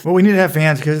 Well, we need to have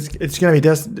fans because it's going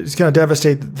to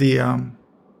devastate the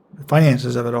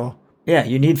finances of it all. Yeah,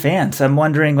 you need fans. I'm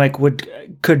wondering, like,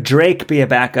 could Drake be a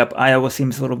backup? Iowa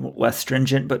seems a little less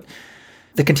stringent, but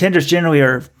The contenders generally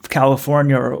are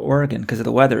California or Oregon because of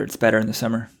the weather. It's better in the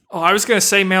summer. Oh, I was going to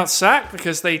say Mount Sac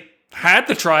because they had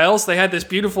the trials. They had this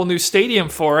beautiful new stadium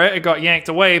for it. It got yanked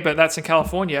away, but that's in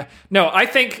California. No, I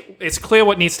think it's clear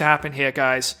what needs to happen here,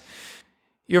 guys.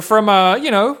 You're from a,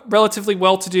 relatively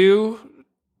well-to-do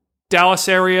Dallas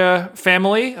area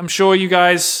family. I'm sure you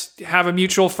guys have a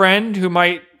mutual friend who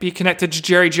might be connected to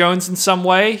Jerry Jones in some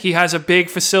way. He has a big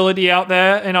facility out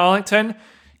there in Arlington.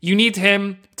 You need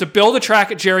him to build a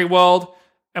track at Jerry World,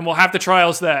 and we'll have the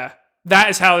trials there. That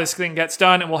is how this thing gets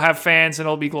done, and we'll have fans, and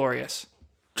it'll be glorious.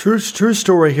 True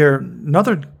story here.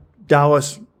 Another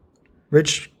Dallas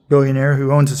rich billionaire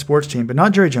who owns a sports team, but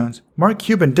not Jerry Jones. Mark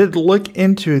Cuban did look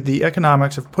into the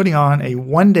economics of putting on a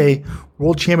one-day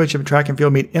world championship track and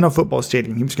field meet in a football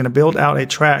stadium. He was going to build out a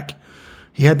track.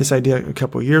 He had this idea a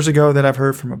couple of years ago that I've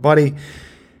heard from a buddy.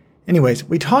 Anyways,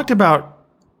 we talked about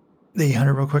the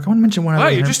 800 real quick. I want to mention one other. Wow,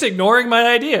 you're just ignoring my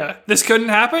idea. This couldn't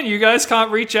happen? You guys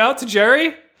can't reach out to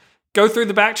Jerry? Go through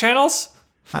the back channels?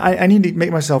 I need to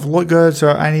make myself look good, so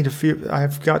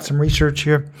I've got some research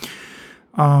here.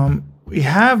 We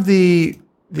have the.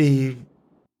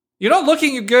 You're not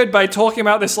looking good by talking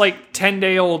about this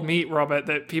 10-day-old meat, Robert.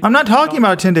 That people. I'm not talking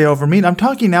about a 10-day-old meat. I'm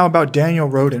talking now about Daniel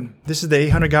Roden. This is the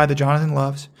 800 guy that Jonathan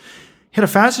loves. He had a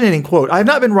fascinating quote. I've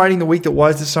not been writing the week that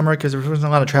was this summer because there wasn't a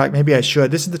lot of track. Maybe I should.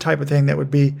 This is the type of thing that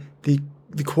would be the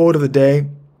quote of the day.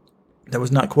 That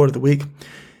was not quote of the week.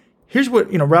 Here's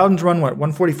what Roden's run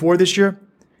 144 this year.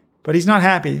 But he's not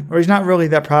happy, or he's not really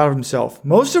that proud of himself.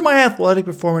 Most of my athletic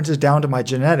performance is down to my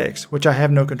genetics, which I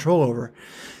have no control over.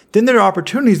 Then there are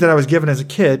opportunities that I was given as a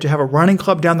kid to have a running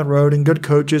club down the road and good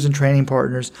coaches and training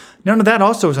partners. None of that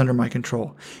also is under my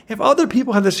control. If other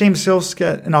people have the same skill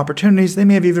set and opportunities, they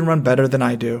may have even run better than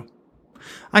I do.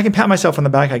 I can pat myself on the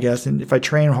back, I guess, and if I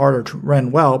train hard or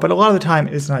run well, but a lot of the time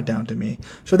it's not down to me.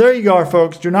 So there you go,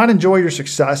 folks. Do not enjoy your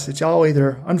success. It's all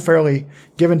either unfairly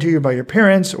given to you by your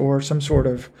parents or some sort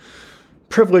of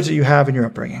privilege that you have in your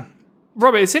upbringing.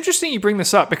 Robert, it's interesting you bring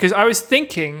this up because I was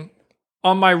thinking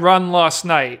on my run last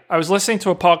night, I was listening to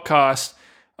a podcast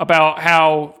about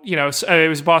how, it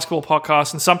was a basketball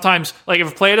podcast, and sometimes,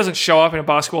 if a player doesn't show up in a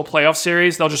basketball playoff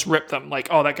series, they'll just rip them.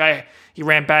 Oh, that guy, he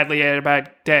ran badly, he had a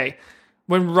bad day.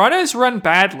 When runners run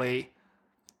badly,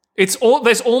 there's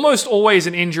almost always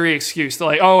an injury excuse. They're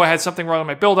like, oh, I had something wrong with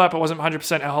my build-up, I wasn't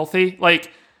 100% healthy.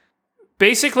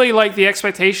 Basically, the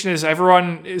expectation is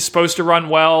everyone is supposed to run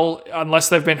well unless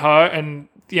they've been hurt. And,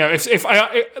 if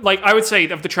I would say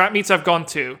of the track meets I've gone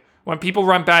to, when people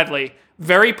run badly,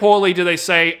 very poorly do they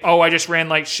say, oh, I just ran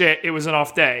like shit, it was an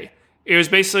off day. It was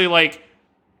basically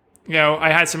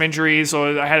I had some injuries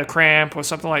or I had a cramp or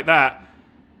something like that.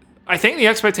 I think the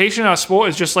expectation in our sport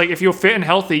is just if you're fit and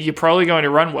healthy, you're probably going to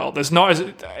run well.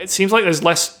 It seems like there's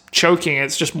less choking.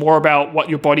 It's just more about what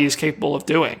your body is capable of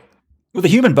doing. Well, the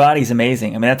human body is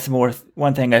amazing. I mean, that's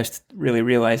one thing I really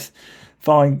realized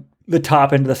following the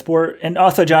top into the sport. And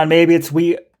also, John, maybe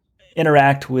we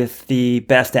interact with the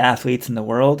best athletes in the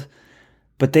world,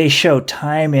 but they show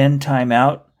time in, time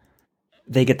out,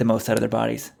 they get the most out of their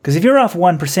bodies. Because if you're off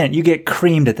 1%, you get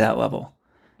creamed at that level.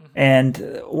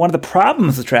 And one of the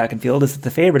problems with track and field is that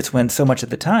the favorites win so much of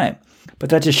the time. But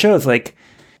that just shows,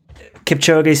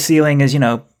 Kipchoge's ceiling is,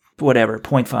 0.5,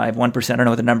 1%, I don't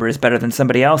know what the number is, better than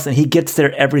somebody else, and he gets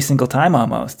there every single time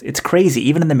almost. It's crazy,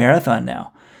 even in the marathon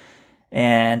now.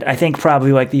 And I think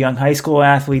probably the young high school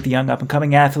athlete, the young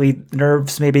up-and-coming athlete,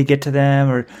 nerves maybe get to them,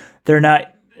 or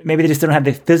maybe they just don't have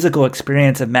the physical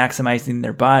experience of maximizing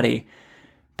their body.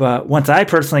 But once I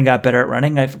personally got better at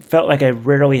running, I felt like I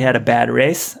rarely had a bad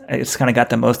race. I just kind of got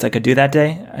the most I could do that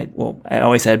day. I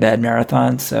always had bad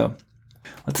marathons, so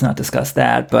let's not discuss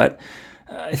that. But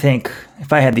I think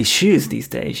if I had these shoes these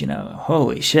days,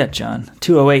 holy shit, John,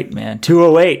 208, man,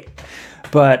 208.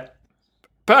 But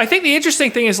I think the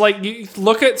interesting thing is you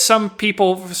look at some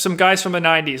guys from the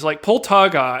 90s, like Paul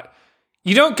Targart.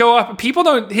 You don't go up. People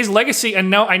don't. His legacy,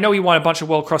 and I know he won a bunch of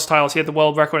world cross titles. He had the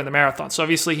world record in the marathon, so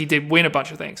obviously he did win a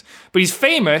bunch of things. But he's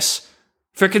famous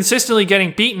for consistently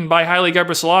getting beaten by Haile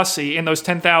Gebrselassie in those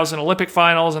 10,000 Olympic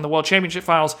finals and the World Championship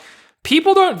finals.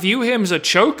 People don't view him as a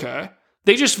choker.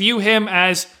 They just view him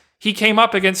as he came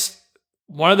up against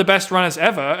one of the best runners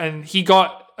ever, and he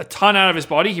got a ton out of his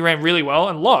body. He ran really well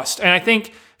and lost. And I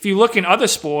think if you look in other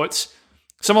sports,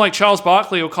 someone like Charles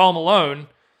Barkley or Karl Malone,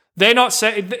 they're not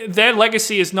their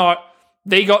legacy is not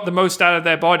they got the most out of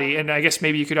their body. And I guess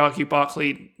maybe you could argue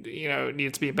Barkley,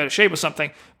 needed to be in better shape or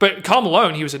something. But Karl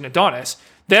Malone, he was an Adonis.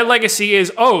 Their legacy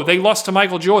is, they lost to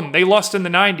Michael Jordan. They lost in the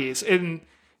 90s. And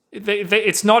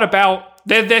it's not about,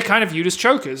 they're kind of viewed as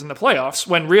chokers in the playoffs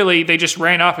when really they just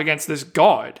ran up against this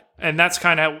god. And that's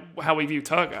kind of how we view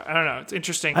Turgot. I don't know. It's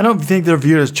interesting. I don't think they're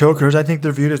viewed as chokers. I think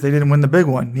they're viewed as they didn't win the big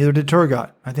one. Neither did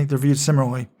Turgot. I think they're viewed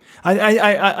similarly.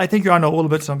 I think you're on a little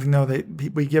bit something though.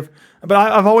 We give, but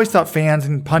I've always thought fans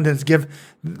and pundits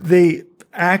they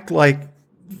act like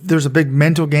there's a big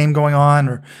mental game going on,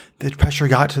 or the pressure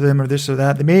got to them, or this or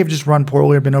that. They may have just run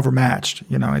poorly or been overmatched.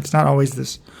 It's not always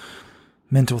this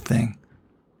mental thing.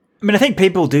 I mean, I think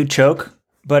people do choke,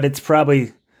 but it's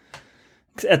probably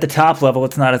at the top level.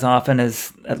 It's not as often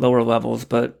as at lower levels,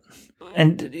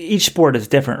 and each sport is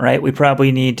different, right? We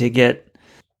probably need to get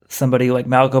somebody like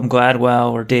Malcolm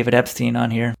Gladwell or David Epstein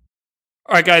on here.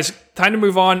 All right, guys, time to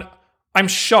move on. I'm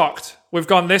shocked. We've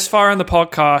gone this far in the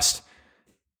podcast,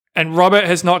 and Robert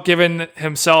has not given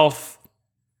himself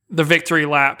the victory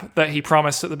lap that he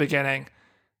promised at the beginning.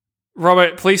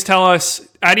 Robert, please tell us,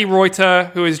 Adi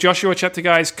Reuter, who is Joshua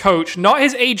Cheptegei's coach, not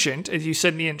his agent, as you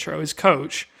said in the intro, his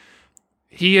coach,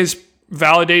 he has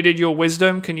validated your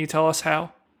wisdom. Can you tell us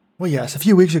how? Well, yes. A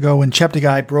few weeks ago when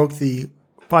Cheptegei broke the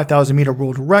 5,000-meter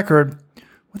world record,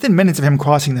 within minutes of him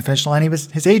crossing the finish line,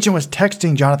 his agent was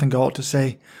texting Jonathan Gault to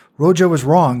say, Rojo was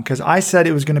wrong because I said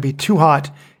it was going to be too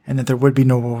hot and that there would be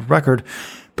no world record.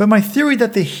 But my theory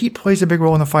that the heat plays a big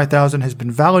role in the 5,000 has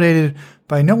been validated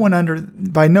by no one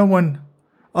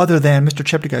other than Mr.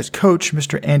 Cheptegei's coach,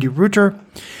 Mr. Andy Reuter.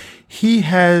 He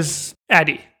has...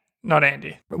 Adi, not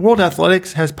Andy. World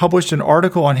Athletics has published an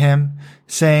article on him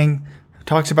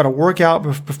talks about a workout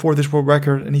before this world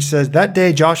record, and he says, that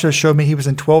day Joshua showed me he was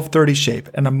in 12:30 shape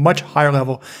and a much higher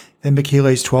level than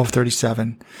Bekele's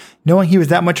 12:37. Knowing he was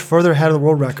that much further ahead of the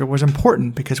world record was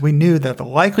important because we knew that the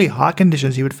likely hot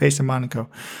conditions he would face in Monaco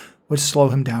would slow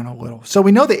him down a little. So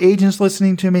we know the agent's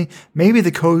listening to me. Maybe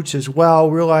the coach as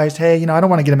well realized, hey, I don't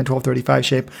want to get him in 12:35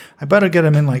 shape. I better get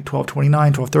him in like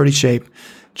 12:29, 12:30 shape,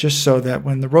 just so that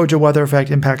when the Rojo weather effect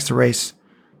impacts the race,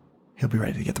 he'll be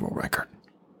ready to get the world record.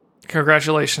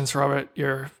 Congratulations, Robert.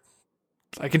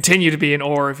 I continue to be in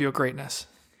awe of your greatness.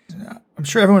 I'm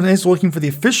sure everyone is looking for the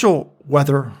official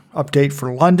weather update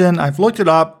for London. I've looked it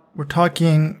up. We're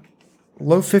talking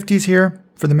low 50s here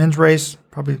for the men's race,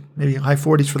 probably maybe high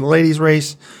 40s for the ladies'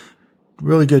 race.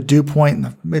 Really good dew point in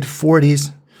the mid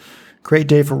 40s. Great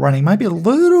day for running. Might be a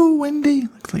little windy,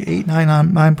 looks like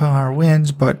 9 mile per hour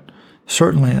winds, but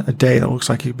certainly a day that looks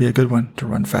like it'd be a good one to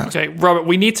run fast. Okay, Robert,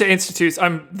 we need to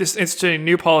I'm instituting a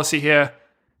new policy here.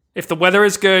 If the weather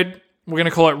is good, we're going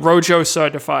to call it Rojo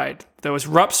certified. There was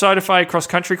RUP certified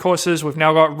cross-country courses. We've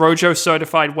now got Rojo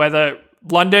certified weather.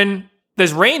 London,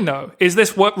 there's rain though. Is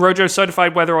this what Rojo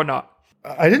certified weather or not?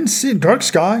 I didn't see Dark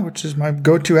Sky, which is my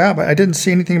go-to app. I didn't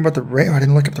see anything about the rain. I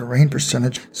didn't look up the rain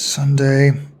percentage.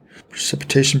 Sunday,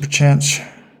 precipitation perchance.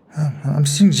 I'm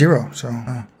seeing 0, so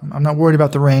I'm not worried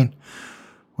about the rain,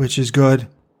 which is good.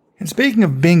 And speaking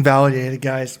of being validated,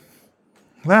 guys,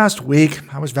 last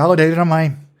week I was validated on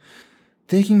my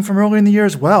thinking from earlier in the year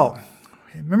as well.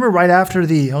 Remember right after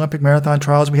the Olympic marathon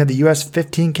trials, we had the U.S.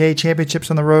 15K championships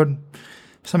on the road?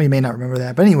 Some of you may not remember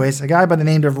that. But anyways, a guy by the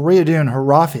name of Riyadun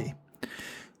Harafi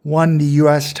won the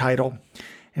U.S. title.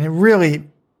 And it really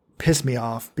pissed me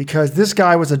off because this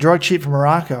guy was a drug cheat from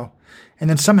Morocco. And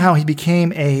then somehow he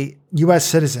became a U.S.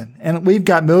 citizen. And we've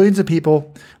got millions of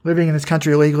people living in this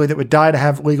country illegally that would die to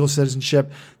have legal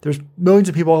citizenship. There's millions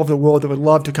of people all over the world that would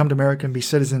love to come to America and be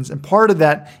citizens. And part of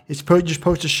that is you're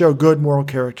supposed to show good moral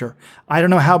character. I don't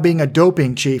know how being a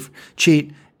doping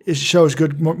cheat shows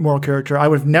good moral character. I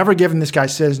would have never given this guy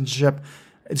citizenship.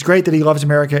 It's great that he loves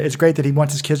America. It's great that he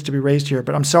wants his kids to be raised here.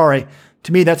 But I'm sorry.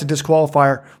 To me, that's a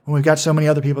disqualifier when we've got so many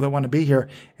other people that want to be here.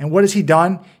 And what has he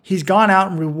done? He's gone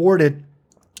out and rewarded.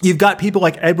 You've got people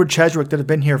like Edward Cheswick that have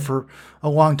been here for a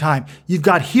long time. You've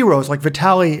got heroes like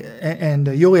Vitaly and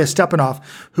Yulia Stepanov,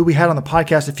 who we had on the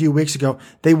podcast a few weeks ago.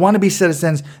 They want to be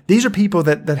citizens. These are people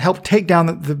that help take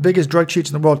down the biggest drug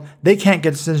cheats in the world. They can't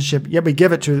get citizenship, yet we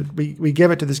give it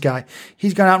to this guy.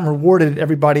 He's gone out and rewarded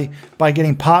everybody by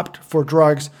getting popped for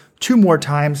drugs 2 more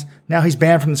times. Now he's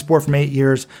banned from the sport for 8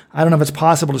 years. I don't know if it's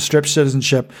possible to strip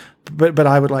citizenship, but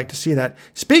I would like to see that.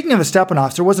 Speaking of the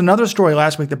Stepanovs, there was another story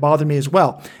last week that bothered me as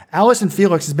well. Allyson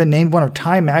Felix has been named one of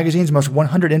Time Magazine's most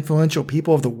 100 influential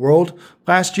people of the world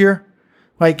last year.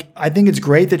 I think it's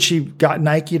great that she got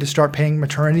Nike to start paying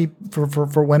maternity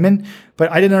for women,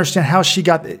 but I didn't understand how she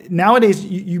got. Nowadays,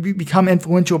 you become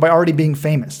influential by already being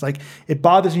famous. It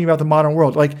bothers me about the modern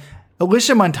world.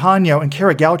 Alicia Montano and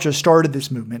Kara Goucher started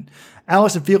this movement.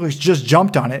 Allyson Felix just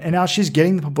jumped on it, and now she's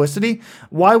getting the publicity.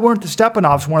 Why weren't the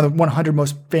Stepanovs one of the 100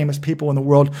 most famous people in the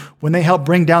world when they helped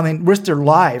risk their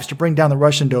lives to bring down the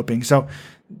Russian doping? So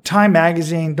Time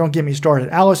Magazine, don't get me started.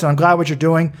 Allyson, I'm glad what you're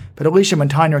doing, but Alicia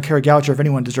Montano or Kara Goucher, if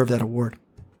anyone, deserve that award.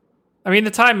 I mean,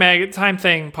 the time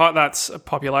thing, part that's a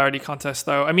popularity contest,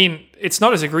 though. I mean, it's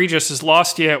not as egregious as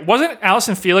last year. Wasn't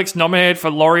Allyson Felix nominated for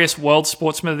Laureus World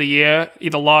Sportsman of the Year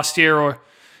either last year or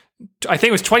I think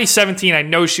it was 2017? I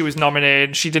know she was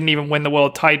nominated. She didn't even win the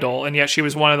world title, and yet she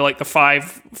was one of the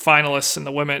 5 finalists in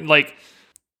the women. Like,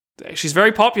 she's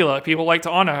very popular. People like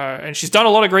to honor her, and she's done a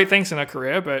lot of great things in her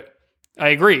career. But I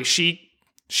agree, she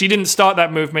didn't start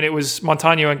that movement. It was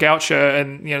Montano and Goucher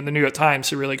and the New York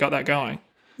Times who really got that going.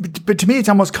 But to me, it's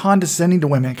almost condescending to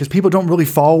women because people don't really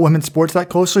follow women's sports that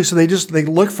closely. So they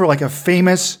look for like a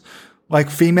famous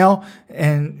female,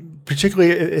 and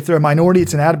particularly if they're a minority,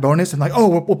 it's an added bonus. And like,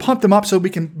 oh, we'll pump them up so we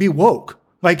can be woke.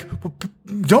 Like,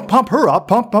 don't pump her up.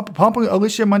 Pump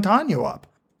Alicia Montano up.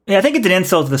 Yeah, I think it's an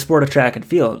insult to the sport of track and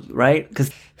field, right? Because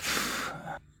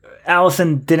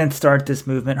Allison didn't start this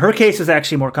movement. Her case was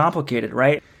actually more complicated,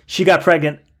 right? She got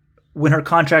pregnant when her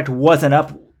contract wasn't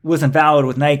valid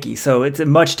with Nike. So it's a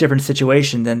much different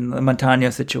situation than the Montano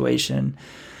situation.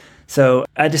 So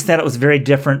I just thought it was very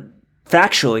different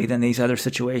factually than these other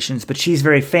situations. But she's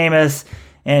very famous,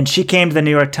 and she came to the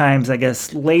New York Times, I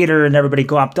guess, later, and everybody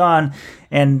glopped on.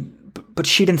 But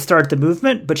she didn't start the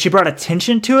movement, but she brought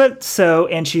attention to it. So,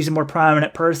 and she's a more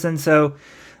prominent person. So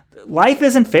life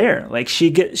isn't fair. Like, she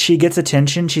gets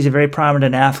attention. She's a very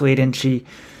prominent athlete, and she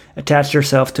attached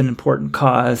herself to an important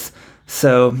cause.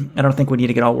 So I don't think we need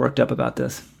to get all worked up about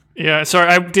this. Yeah, sorry,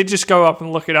 I did just go up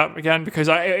and look it up again because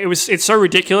it's so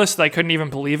ridiculous that I couldn't even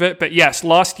believe it. But yes,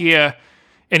 last year,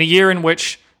 in a year in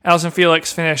which Allyson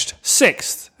Felix finished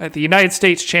 6th at the United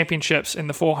States Championships in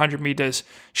the 400 meters,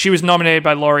 she was nominated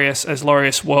by Laureus as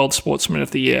Laureus World Sportsman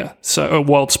of the Year, so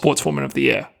World Sportswoman of the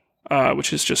Year,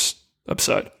 which is just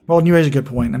absurd. Well, you raise a good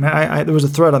point. I mean, there was a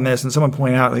thread on this, and someone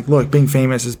pointed out, like, look, being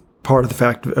famous is part of the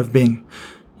fact of being,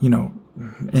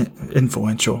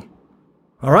 influential.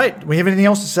 All right. We have anything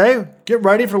else to say? Get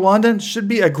ready for London. Should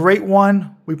be a great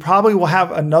one. We probably will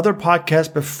have another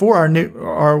podcast before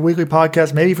our weekly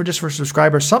podcast, maybe for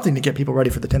subscribers, something to get people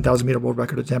ready for the 10,000 meter world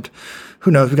record attempt.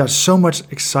 Who knows? We got so much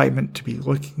excitement to be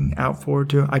looking out forward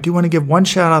to. I do want to give one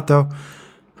shout out though,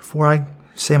 before I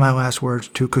say my last words,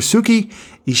 to Kosuke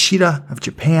Ishida of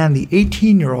Japan. The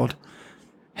 18-year-old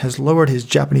has lowered his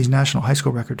Japanese national high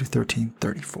school record to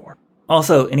 13:34.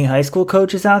 Also, any high school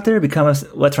coaches out there, become a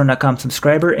Let'sRun.com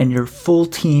subscriber, and your full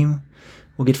team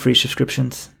will get free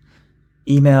subscriptions.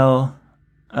 Email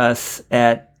me,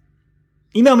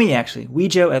 actually,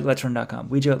 weejo@Let'sRun.com.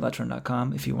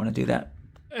 Weejo@Let'sRun.com if you want to do that.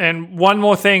 And one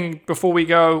more thing before we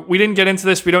go. We didn't get into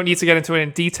this. We don't need to get into it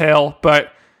in detail,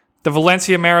 but the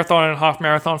Valencia Marathon and half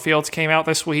marathon fields came out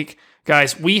this week.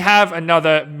 Guys, we have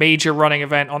another major running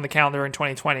event on the calendar in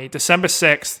 2020, December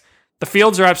 6th. The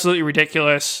fields are absolutely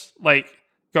ridiculous. Like,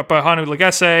 you got Berhanu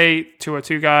Lagesse,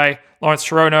 202 guy, Lawrence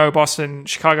Chirono, Boston,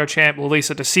 Chicago champ,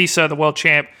 Lalisa DeCisa, the world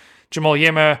champ, Jamal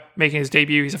Yimmer making his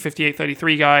debut. He's a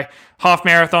 58:33 guy. Half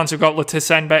marathons, we've got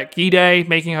Letisenbet Gide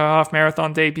making her half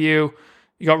marathon debut.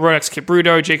 You got Ronex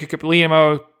Kipruto, Jacob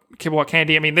Kipolimo, Kibwa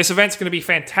Candy. I mean, this event's going to be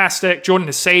fantastic. Jordan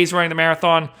Hasay's running the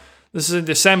marathon. This is in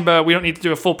December. We don't need to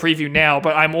do a full preview now,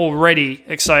 but I'm already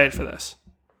excited for this.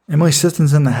 Emily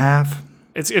Sisston's in the half.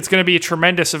 It's going to be a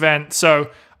tremendous event. So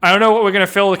I don't know what we're going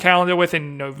to fill the calendar with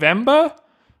in November,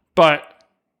 but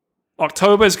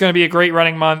October is going to be a great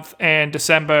running month, and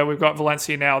December, we've got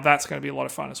Valencia now. That's going to be a lot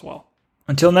of fun as well.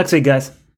 Until next week, guys.